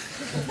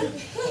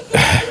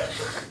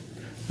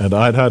 And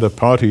I'd had a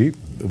party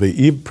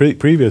the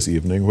previous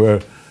evening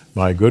where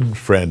my good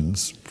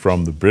friends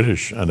from the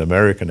British and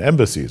American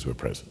embassies were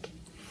present.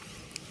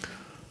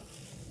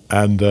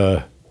 And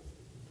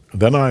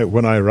then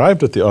when I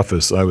arrived at the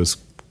office, I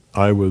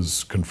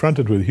was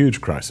confronted with a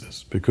huge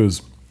crisis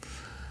because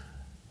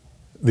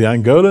the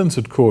Angolans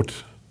had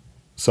caught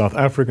South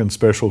African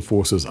special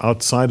forces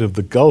outside of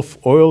the Gulf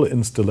oil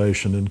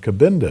installation in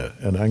Cabinda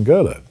in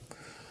Angola.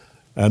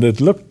 And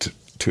it looked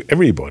to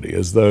everybody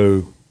as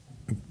though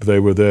they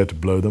were there to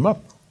blow them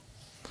up.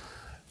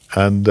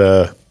 And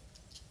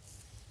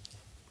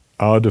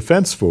our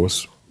defense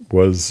force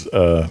was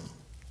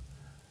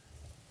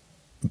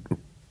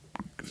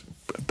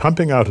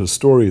pumping out a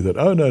story that,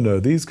 oh, no,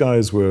 these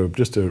guys were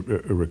just a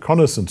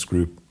reconnaissance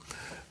group.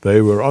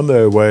 They were on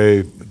their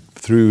way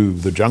through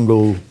the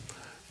jungle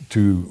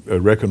to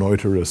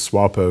reconnoiter a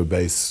SWAPO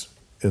base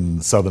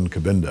in southern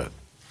Cabinda.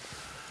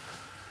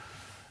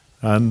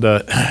 And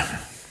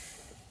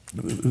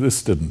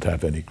this didn't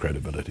have any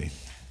credibility.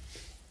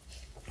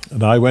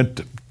 And I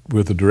went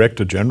with the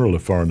Director General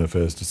of Foreign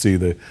Affairs to see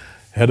the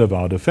head of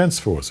our defense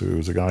force, who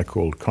was a guy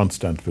called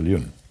Constant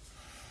Viljoen.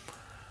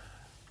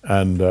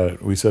 And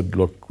we said,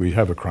 look, we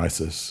have a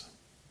crisis.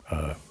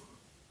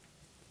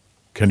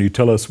 Can you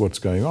tell us what's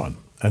going on?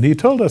 And he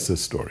told us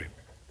this story.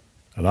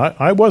 And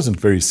I wasn't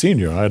very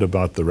senior. I had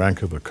about the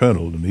rank of a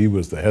colonel, and he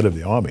was the head of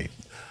the army,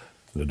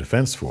 the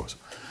defense force.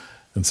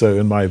 And so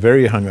in my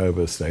very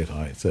hungover state,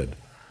 I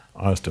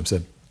asked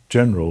him,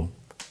 General,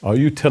 are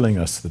you telling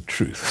us the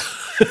truth?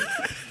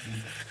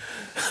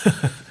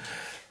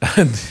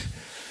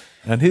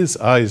 and his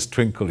eyes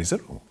twinkled. He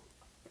said,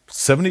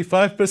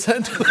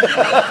 75%?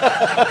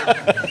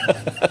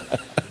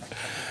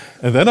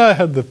 And then I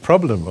had the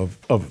problem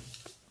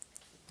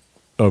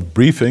of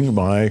briefing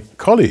my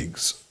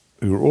colleagues,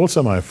 who were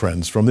also my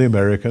friends from the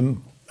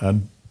American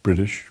and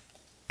British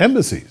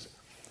embassies.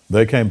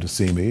 They came to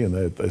see me and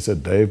they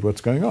said, Dave,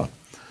 what's going on?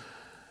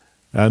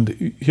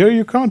 And here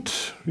you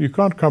can't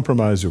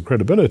compromise your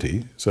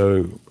credibility.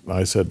 So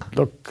I said,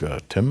 look,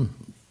 Tim,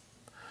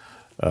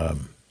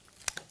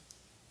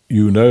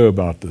 you know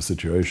about the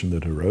situation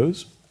that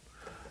arose.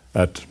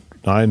 At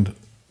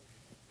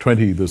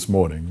 9:20 this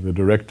morning, the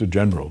Director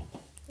General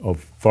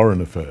of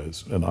Foreign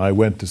Affairs and I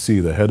went to see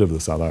the head of the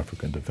South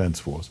African Defence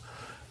Force,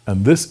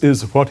 and this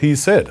is what he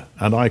said,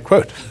 and I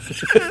quote.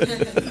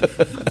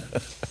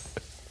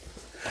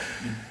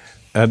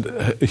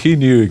 And he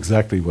knew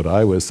exactly what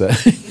I was saying.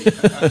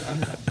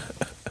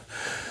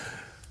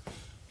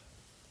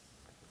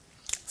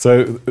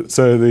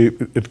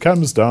 It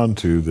comes down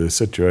to the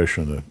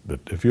situation that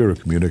if you're a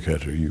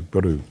communicator, you've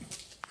got to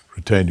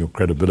retain your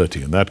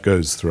credibility, and that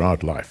goes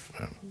throughout life.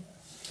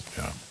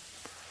 Yeah.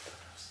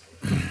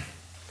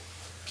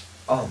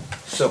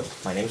 So,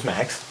 my name's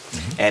Max,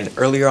 and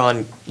earlier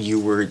on you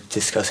were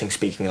discussing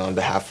speaking on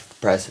behalf of the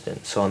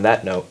President. So on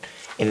that note,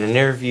 in an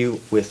interview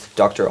with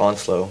Dr.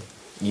 Onslow,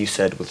 you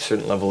said with a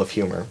certain level of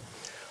humor,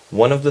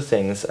 one of the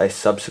things I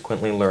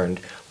subsequently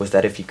learned was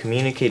that if you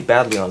communicate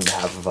badly on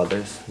behalf of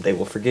others, they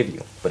will forgive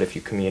you. But if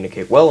you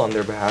communicate well on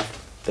their behalf,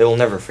 they will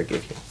never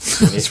forgive you.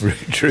 That's very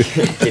true.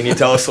 Can you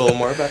tell us a little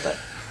more about that?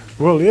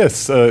 Well,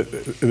 yes.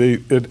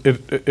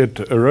 It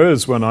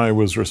arose when I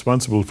was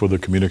responsible for the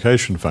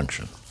communication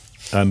function.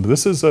 And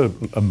this is a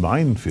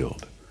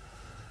minefield,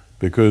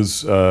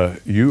 because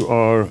if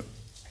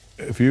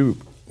you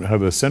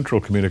have a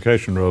central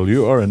communication role,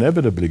 you are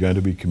inevitably going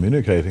to be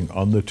communicating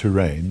on the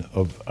terrain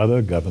of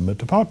other government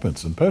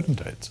departments and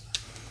potentates.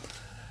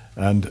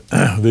 And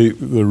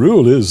the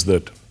rule is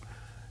that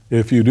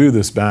if you do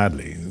this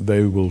badly,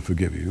 they will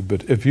forgive you.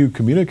 But if you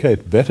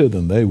communicate better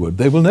than they would,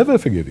 they will never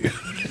forgive you.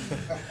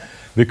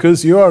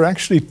 Because you are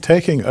actually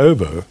taking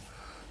over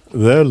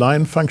their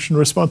line function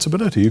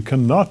responsibility. You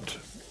cannot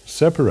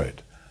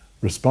separate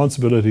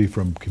responsibility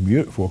for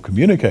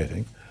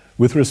communicating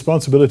with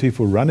responsibility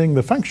for running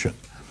the function.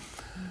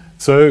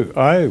 So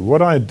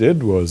what I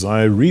did was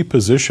I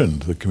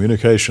repositioned the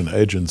communication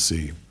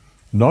agency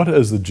not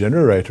as the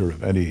generator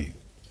of any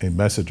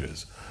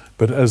messages,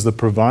 but as the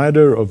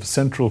provider of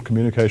central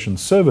communication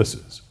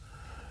services,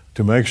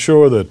 to make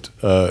sure that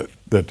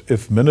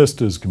if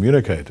ministers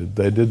communicated,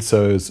 they did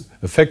so as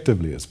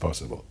effectively as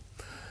possible.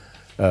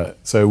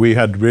 So we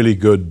had really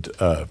good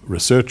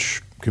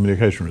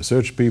communication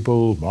research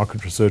people,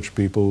 market research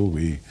people.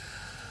 We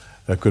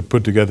could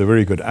put together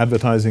very good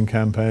advertising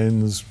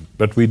campaigns,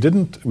 but we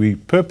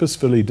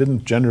purposefully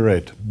didn't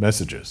generate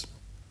messages,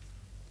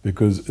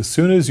 because as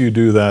soon as you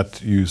do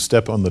that, you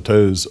step on the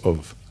toes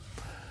of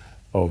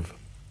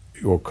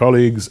your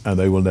colleagues, and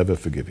they will never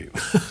forgive you.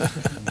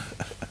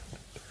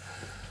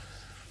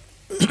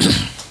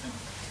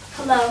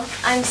 Hello,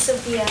 I'm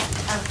Sophia.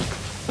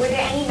 Were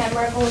there any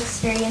memorable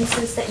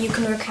experiences that you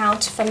can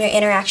recount from your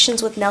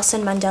interactions with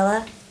Nelson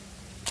Mandela?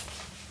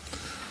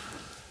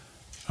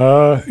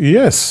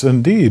 Yes,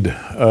 indeed.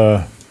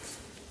 I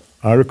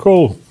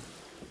recall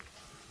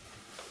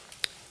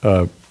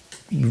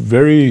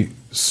very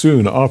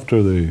soon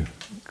after the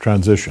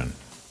transition,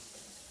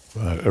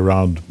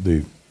 around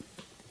the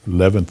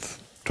 11th,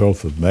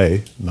 12th of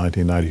May,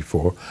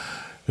 1994,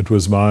 it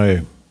was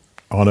my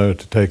honor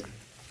to take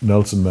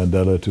Nelson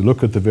Mandela to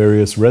look at the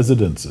various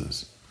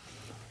residences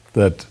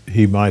that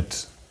he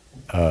might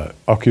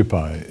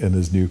occupy in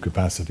his new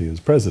capacity as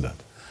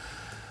president.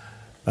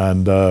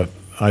 And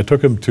I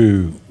took him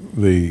to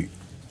the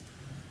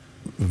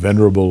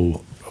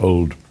venerable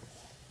old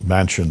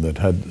mansion that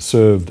had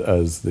served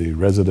as the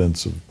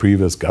residence of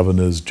previous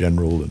governors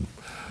general and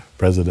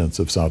presidents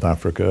of South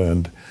Africa,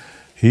 and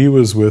he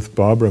was with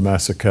Barbara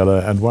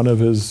Masekela and one of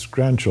his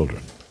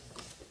grandchildren.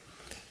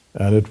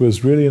 And it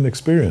was really an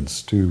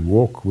experience to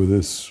walk with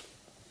this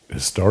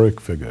historic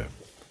figure,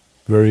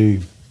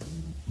 very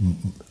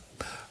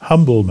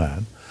humble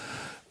man,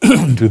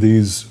 to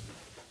these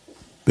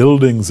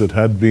buildings that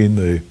had been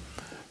the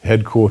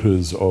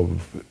headquarters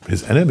of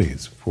his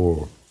enemies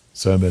for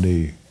so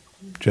many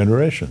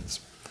generations,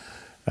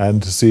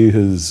 and to see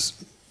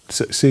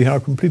how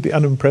completely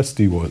unimpressed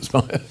he was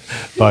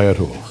by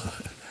it all.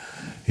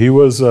 He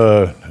was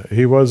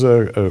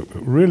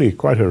really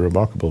quite a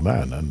remarkable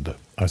man. And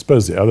I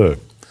suppose the other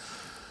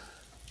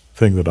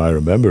thing that I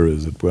remember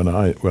is that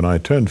when I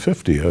turned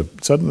 50,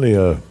 suddenly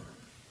I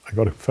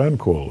got a phone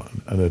call,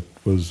 and it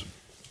was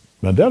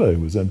Mandela,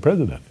 who was then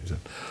president. He said,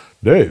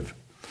 "Dave,"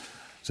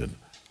 he said,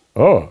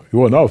 "oh,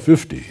 you are now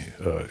 50.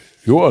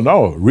 You are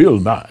now a real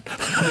man."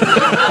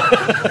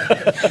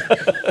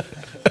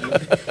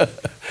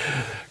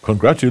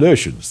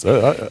 Congratulations.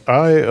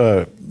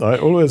 I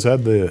always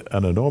had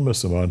an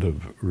enormous amount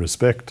of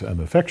respect and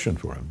affection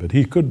for him, but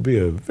he could be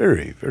a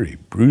very, very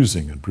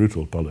bruising and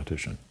brutal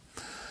politician.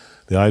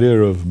 The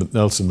idea of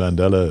Nelson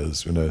Mandela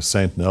as,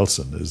 Saint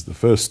Nelson is the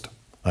first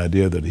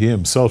idea that he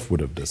himself would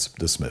have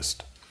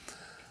dismissed.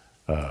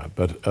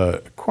 But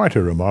quite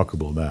a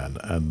remarkable man,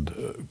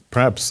 and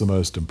perhaps the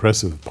most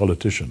impressive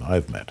politician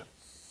I've met.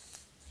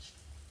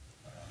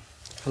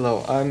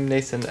 Hello, I'm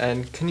Nathan,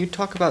 and can you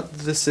talk about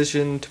the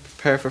decision to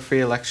prepare for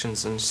free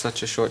elections in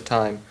such a short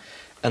time,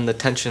 and the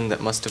tension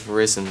that must have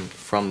arisen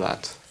from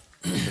that?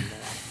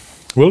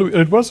 Well,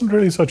 it wasn't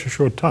really such a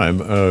short time.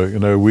 You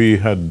know, we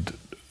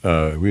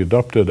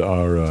adopted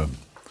our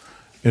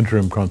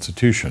interim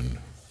constitution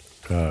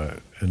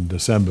in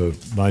December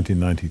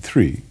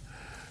 1993.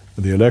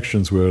 The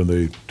elections were on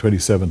the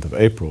 27th of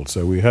April,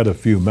 so we had a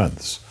few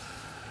months.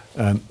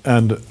 And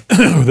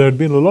there had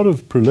been a lot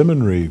of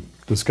preliminary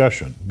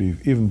discussion,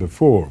 even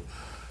before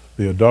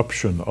the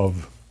adoption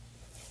of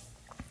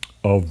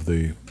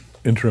the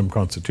interim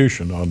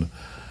constitution, on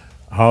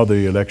how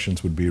the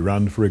elections would be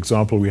run. For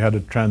example, we had a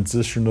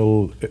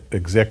transitional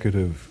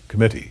executive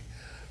committee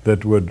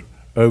that would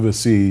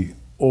oversee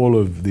all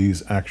of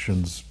these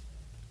actions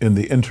in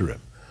the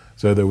interim.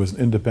 So there was an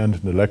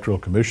independent electoral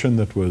commission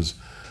that was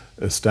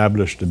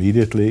established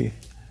immediately,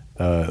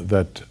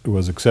 that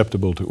was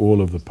acceptable to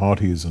all of the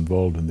parties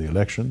involved in the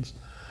elections.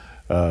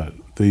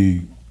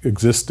 The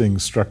existing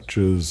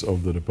structures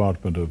of the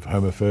Department of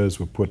Home Affairs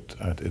were put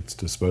at its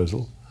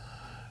disposal.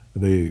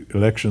 The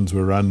elections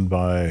were run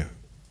by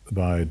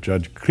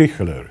Judge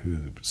Kriecheler,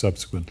 who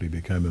subsequently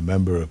became a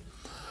member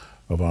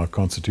of our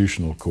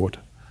Constitutional Court.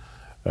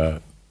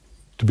 To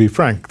be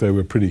frank, they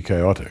were pretty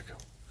chaotic.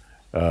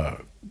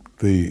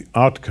 The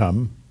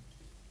outcome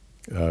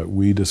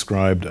we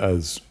described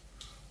as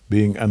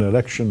being an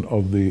election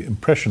of the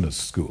Impressionist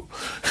school.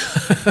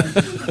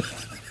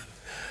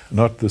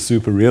 Not the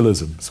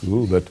superrealism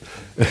school, but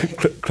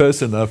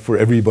close enough for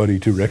everybody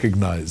to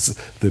recognize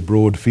the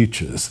broad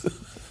features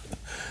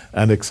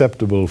and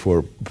acceptable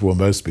for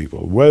most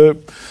people. Where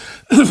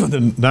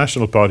the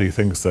National Party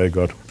thinks they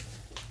got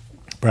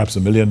perhaps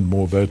 1 million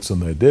more votes than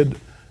they did,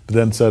 but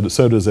then so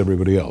does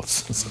everybody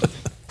else.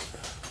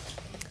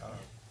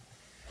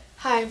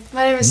 Hi,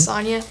 my name is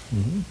Sonia.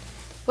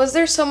 Was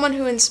there someone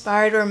who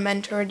inspired or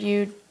mentored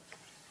you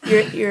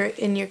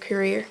in your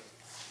career?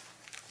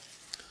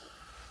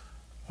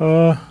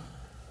 Yeah,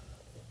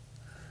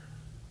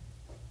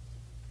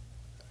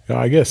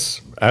 I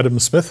guess Adam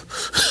Smith.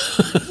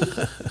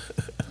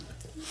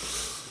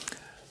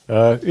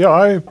 No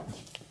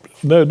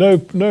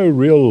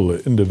real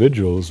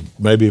individuals.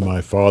 Maybe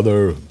my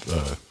father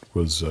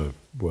was a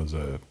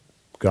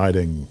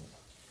guiding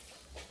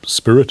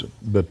spirit,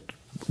 but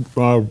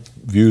our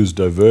views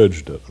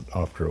diverged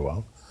after a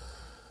while.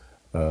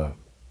 And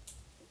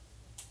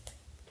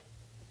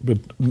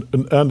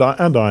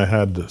I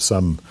had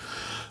some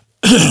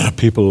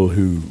people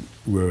who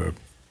were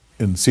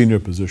in senior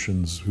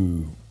positions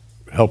who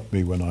helped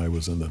me when I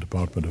was in the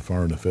Department of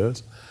Foreign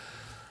Affairs.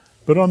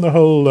 But on the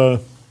whole,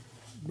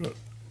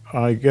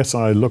 I guess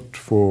I looked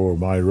for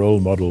my role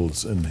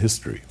models in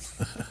history.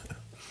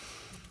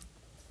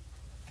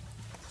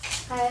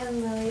 Hi,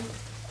 I'm Lily.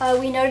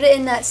 We noted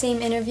in that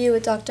same interview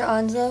with Dr.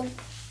 Onslow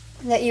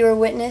that you were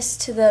witness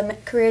to the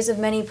careers of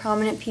many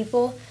prominent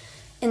people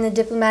in the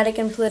diplomatic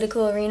and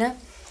political arena.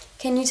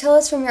 Can you tell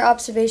us from your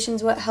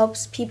observations what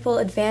helps people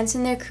advance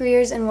in their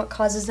careers and what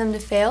causes them to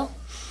fail?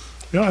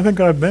 Yeah, I think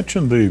I've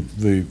mentioned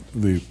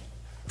the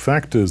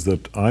factors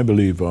that I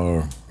believe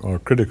are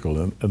critical,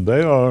 and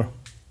they are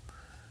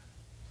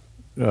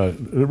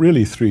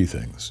really three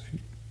things.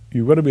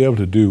 You've got to be able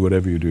to do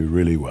whatever you do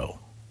really well.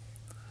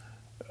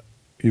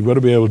 You've got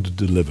to be able to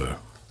deliver,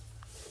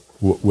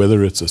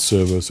 whether it's a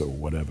service or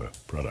whatever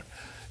product.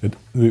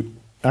 The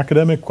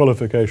academic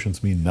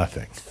qualifications mean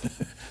nothing.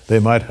 They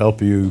might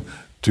help you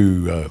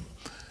to,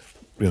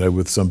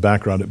 with some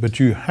background, but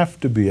you have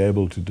to be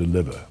able to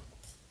deliver.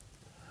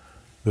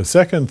 The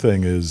second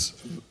thing is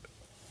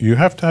you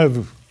have to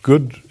have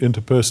good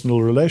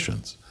interpersonal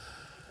relations.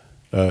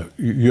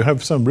 You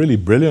have some really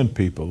brilliant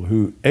people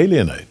who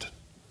alienate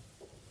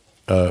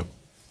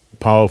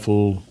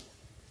powerful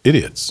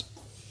idiots,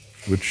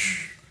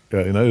 which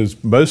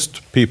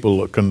most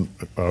people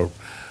are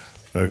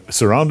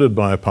surrounded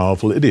by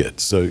powerful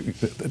idiots. So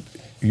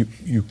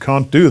you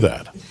can't do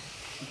that.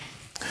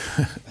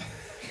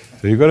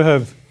 So you've got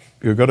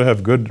to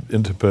have good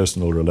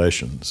interpersonal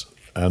relations,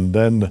 and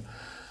then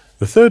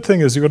the third thing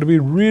is you've got to be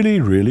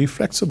really, really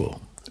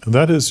flexible. And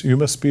that is, you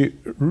must be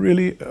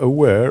really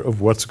aware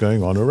of what's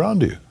going on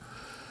around you.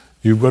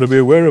 You've got to be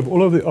aware of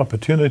all of the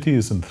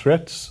opportunities and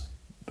threats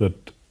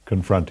that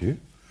confront you.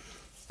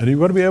 And you've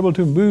got to be able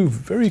to move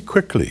very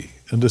quickly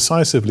and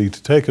decisively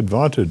to take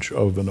advantage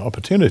of an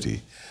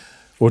opportunity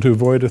or to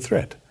avoid a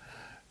threat.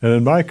 And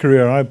in my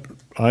career,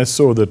 I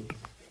saw that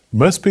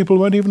most people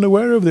weren't even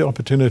aware of the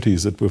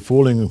opportunities that were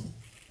falling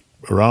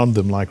around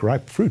them like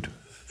ripe fruit.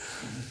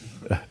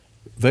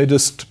 They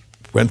just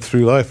went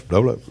through life,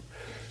 blah, blah.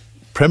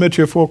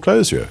 Premature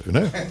foreclosure,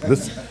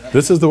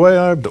 This is the way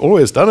I've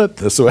always done it.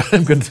 That's the way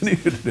I'm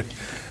continuing to do it.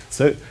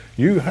 So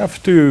you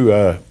have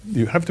to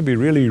be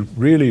really,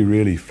 really,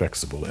 really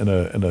flexible in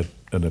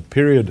a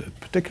period,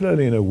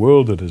 particularly in a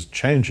world that is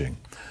changing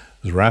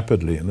as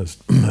rapidly and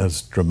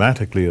as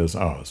dramatically as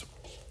ours.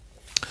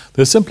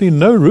 There's simply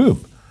no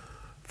room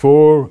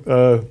for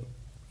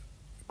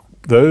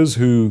those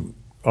who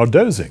are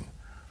dozing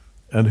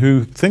and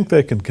who think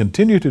they can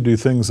continue to do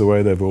things the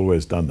way they've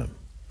always done them.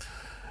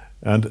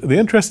 And the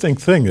interesting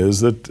thing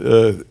is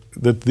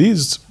that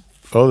these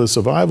are the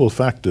survival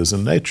factors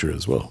in nature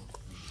as well.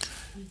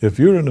 If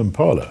you're an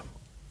impala,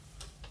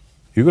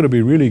 you've got to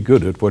be really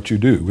good at what you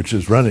do, which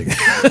is running.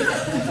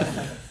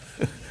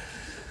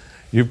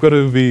 You've got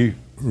to be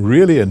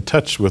really in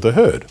touch with the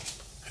herd.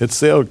 It's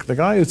the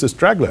guy who's a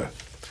straggler,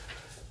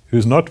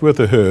 who's not with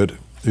the herd,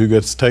 who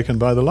gets taken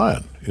by the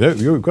lion. You know,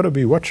 you've got to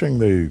be watching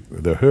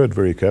the herd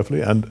very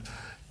carefully and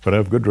got to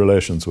have good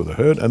relations with the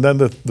herd. And then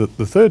the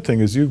third thing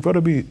is you've got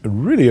to be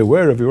really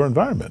aware of your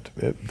environment.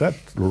 That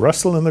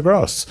rustle in the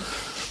grass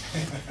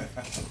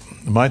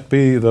might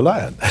be the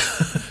lion.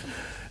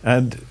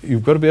 And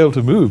you've got to be able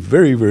to move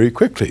very, very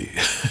quickly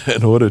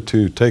in order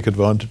to take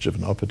advantage of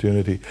an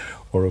opportunity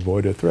or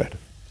avoid a threat.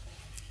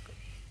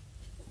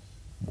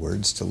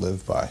 Words to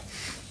live by.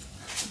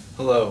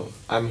 Hello,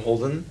 I'm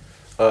Holden.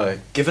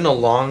 Given a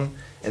long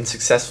and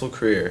successful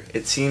career,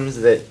 it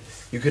seems that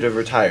you could have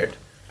retired,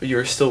 but you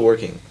are still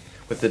working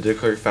with the de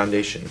Klerk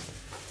Foundation.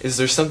 Is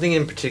there something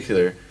in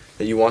particular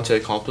that you want to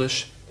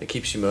accomplish that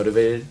keeps you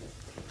motivated?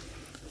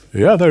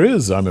 Yeah, there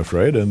is, I'm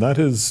afraid, and that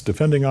is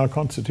defending our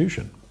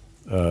Constitution.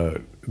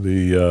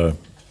 The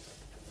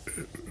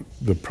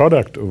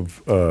product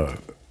of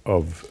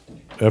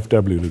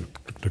F.W.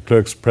 de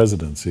Klerk's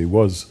presidency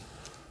was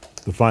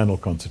the final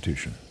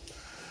Constitution.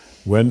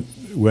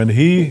 When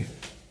he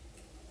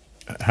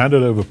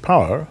handed over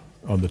power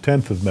on the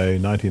 10th of May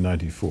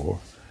 1994,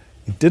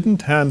 he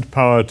didn't hand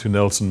power to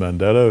Nelson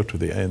Mandela or to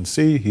the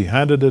ANC, he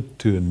handed it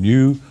to a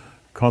new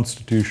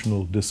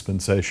constitutional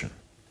dispensation.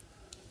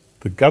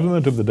 The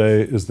government of the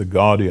day is the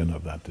guardian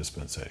of that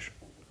dispensation.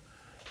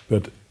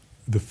 But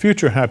the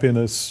future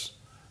happiness,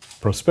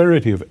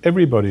 prosperity of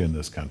everybody in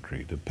this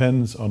country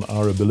depends on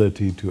our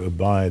ability to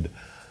abide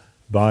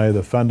by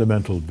the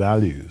fundamental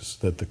values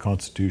that the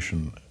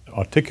Constitution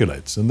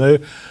articulates. And they're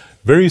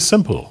very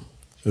simple.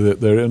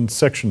 They're in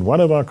Section 1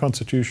 of our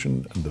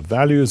Constitution, and the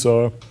values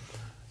are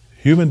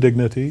human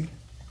dignity,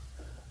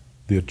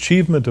 the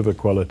achievement of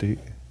equality,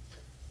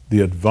 the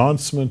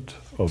advancement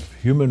of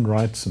human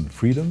rights and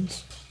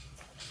freedoms,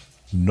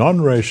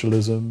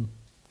 non-racialism,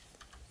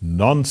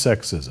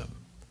 non-sexism,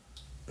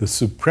 the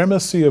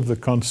supremacy of the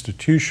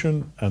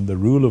Constitution and the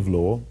rule of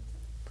law,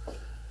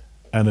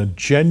 and a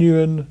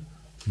genuine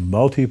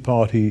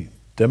multi-party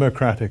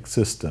democratic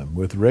system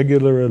with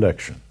regular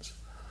elections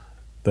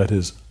that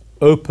is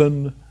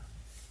open,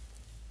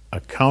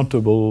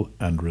 accountable,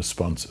 and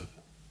responsive.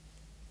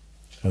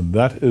 And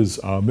that is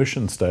our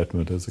mission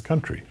statement as a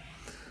country.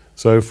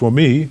 So for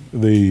me,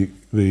 the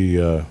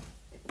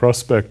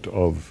prospect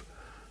of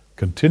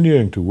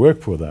continuing to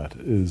work for that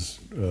is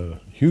a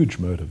huge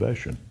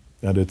motivation.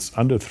 And it's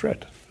under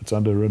threat. It's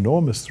under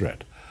enormous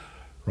threat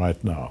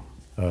right now.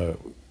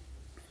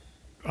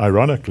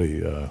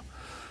 Ironically,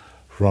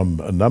 from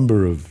a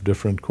number of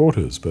different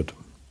quarters, but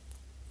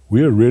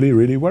we are really,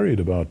 really worried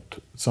about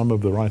some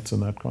of the rights in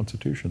that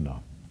Constitution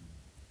now.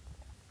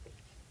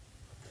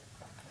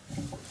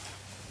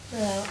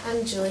 Hello,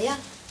 I'm Julia.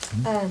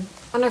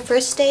 On our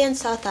first day in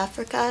South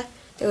Africa,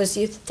 it was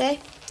Youth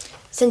Day.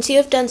 Since you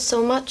have done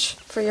so much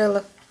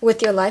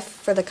with your life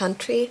for the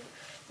country,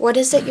 what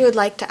is it you would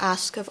like to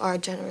ask of our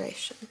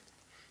generation?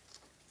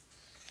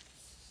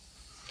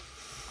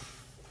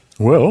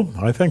 Well,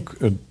 I think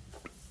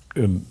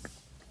if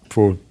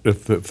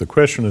the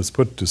question is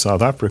put to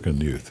South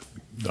African youth,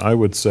 I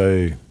would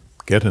say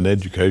get an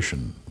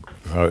education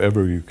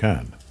however you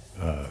can.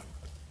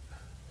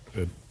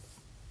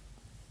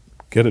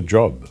 Get a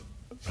job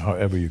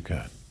however you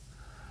can.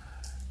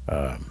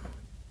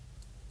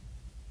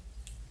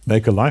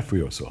 Make a life for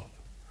yourself.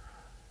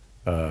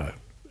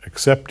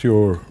 Accept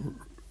your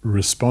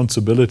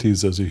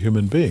responsibilities as a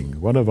human being.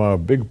 One of our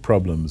big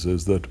problems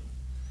is that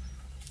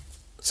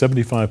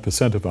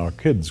 75% of our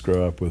kids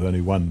grow up with only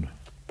one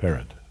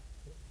parent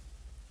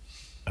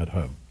at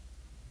home.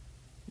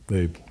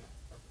 The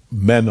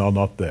men are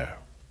not there.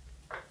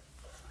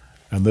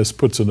 And this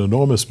puts an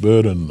enormous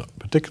burden,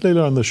 particularly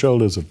on the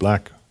shoulders of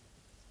black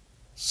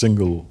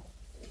single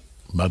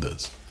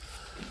mothers.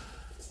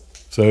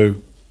 So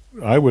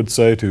I would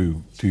say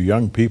to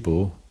young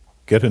people,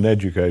 get an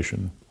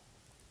education,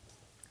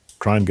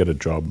 try and get a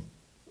job,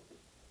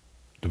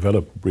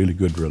 develop really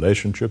good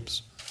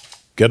relationships,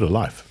 get a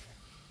life.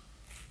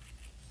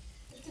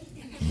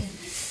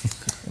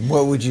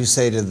 What would you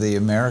say to the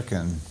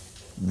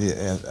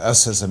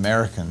us as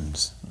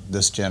Americans,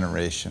 this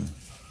generation?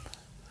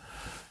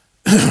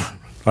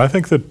 I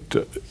think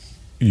that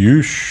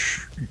you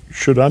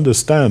should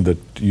understand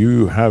that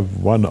you have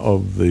one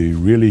of the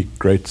really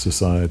great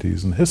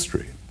societies in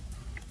history.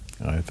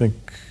 I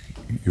think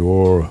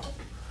your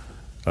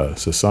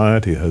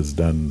society has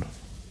done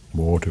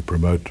more to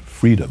promote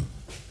freedom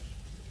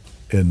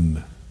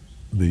in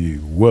the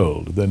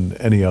world than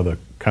any other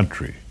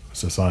country,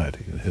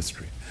 society in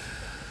history.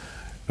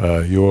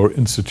 Your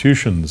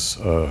institutions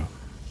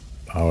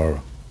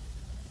are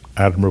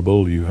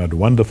admirable. You had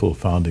wonderful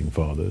founding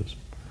fathers.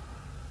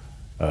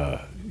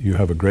 You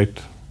have a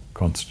great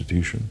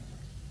constitution.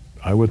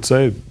 I would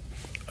say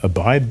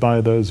abide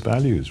by those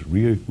values,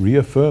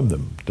 reaffirm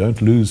them.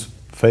 Don't lose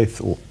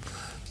faith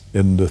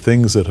in the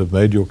things that have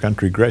made your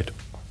country great.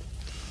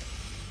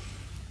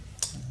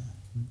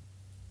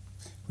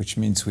 Which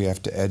means we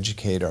have to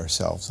educate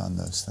ourselves on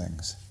those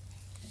things.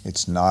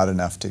 It's not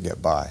enough to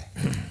get by.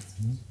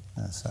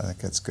 So I think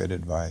that's good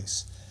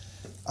advice.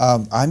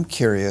 I'm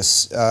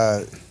curious,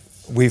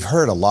 we've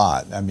heard a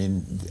lot, I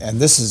mean, and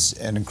this is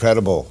an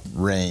incredible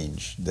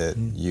range that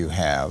you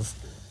have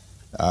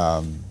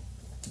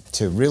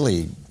to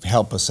really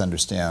help us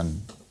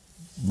understand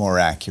more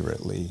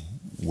accurately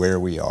where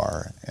we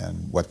are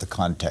and what the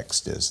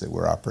context is that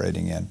we're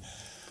operating in.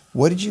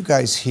 What did you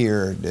guys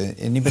hear?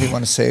 Anybody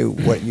want to say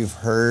what you've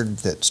heard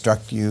that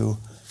struck you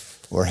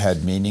or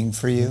had meaning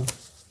for you?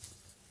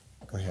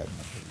 Go ahead.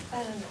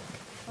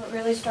 What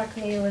really struck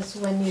me was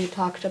when you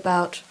talked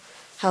about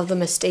how the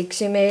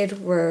mistakes you made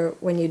were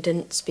when you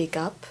didn't speak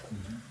up.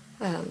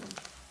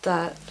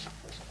 That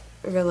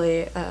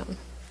really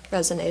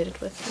resonated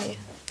with me.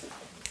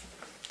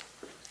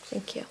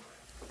 Thank you.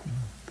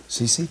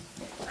 Cece?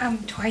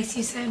 Twice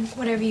you said,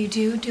 whatever you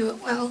do, do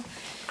it well,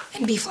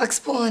 and be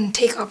flexible and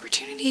take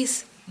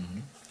opportunities.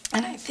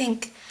 And I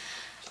think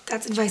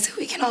that's advice that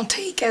we can all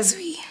take as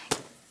we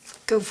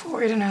go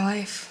forward in our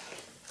life.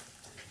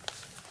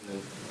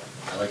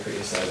 I like what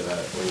you said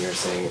about when you were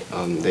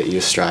saying that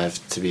you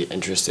strive to be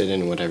interested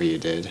in whatever you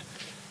did,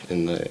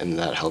 and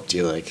that helped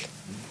you like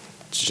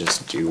to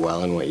just do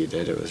well in what you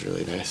did. It was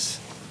really nice.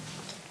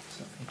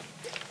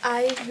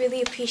 I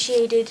really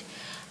appreciated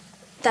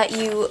that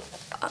you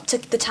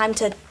took the time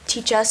to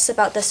teach us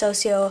about the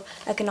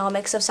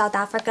socioeconomics of South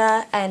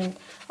Africa and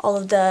all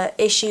of the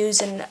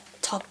issues, and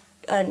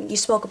you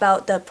spoke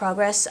about the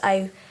progress.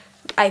 I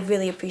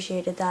really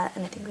appreciated that,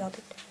 and I think we all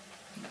did.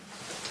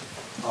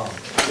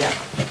 Yeah,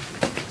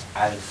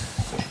 as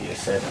Sophia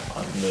said,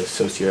 on the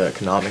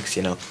socioeconomics,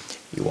 you know,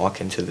 you walk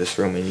into this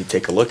room and you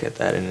take a look at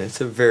that, and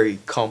it's a very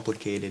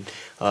complicated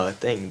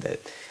thing that,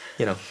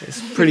 you know,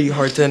 it's pretty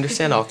hard to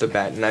understand off the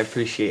bat, and I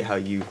appreciate how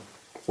you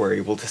were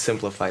able to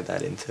simplify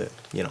that into,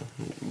 you know,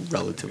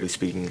 relatively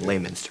speaking,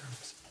 layman's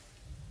terms.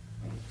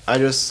 I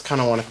just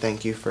kind of want to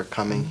thank you for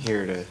coming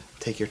here to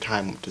take your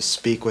time to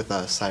speak with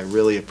us. I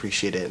really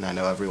appreciate it, and I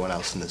know everyone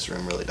else in this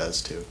room really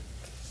does too.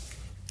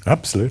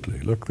 Absolutely.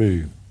 Look,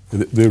 the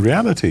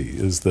reality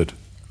is that,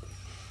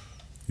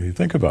 if you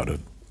think about it,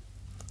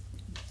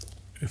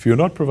 if you're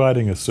not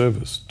providing a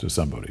service to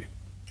somebody,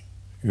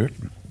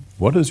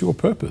 what is your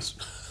purpose?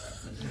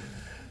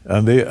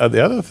 And the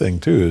other thing,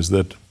 too, is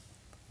that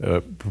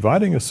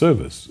providing a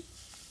service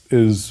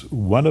is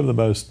one of the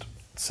most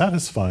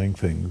satisfying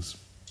things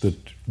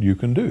that you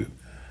can do.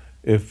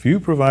 If you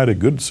provide a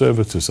good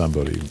service to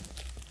somebody,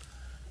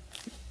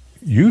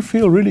 you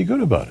feel really good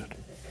about it.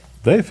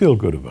 They feel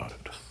good about it.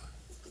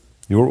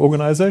 Your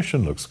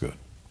organization looks good.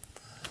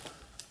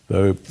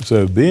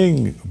 So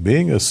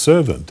being a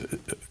servant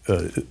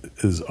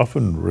is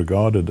often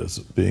regarded as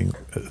being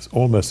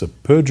almost a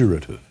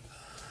pejorative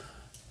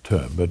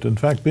term, but in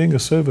fact being a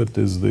servant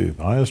is the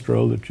highest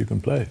role that you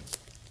can play.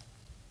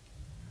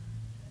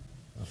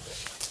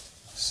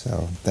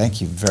 So thank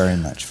you very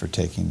much for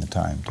taking the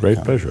time to Great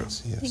come. pleasure.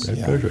 Yes. Great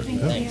Yeah. pleasure.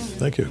 Thank Yeah. you.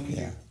 Thank you.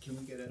 Yeah.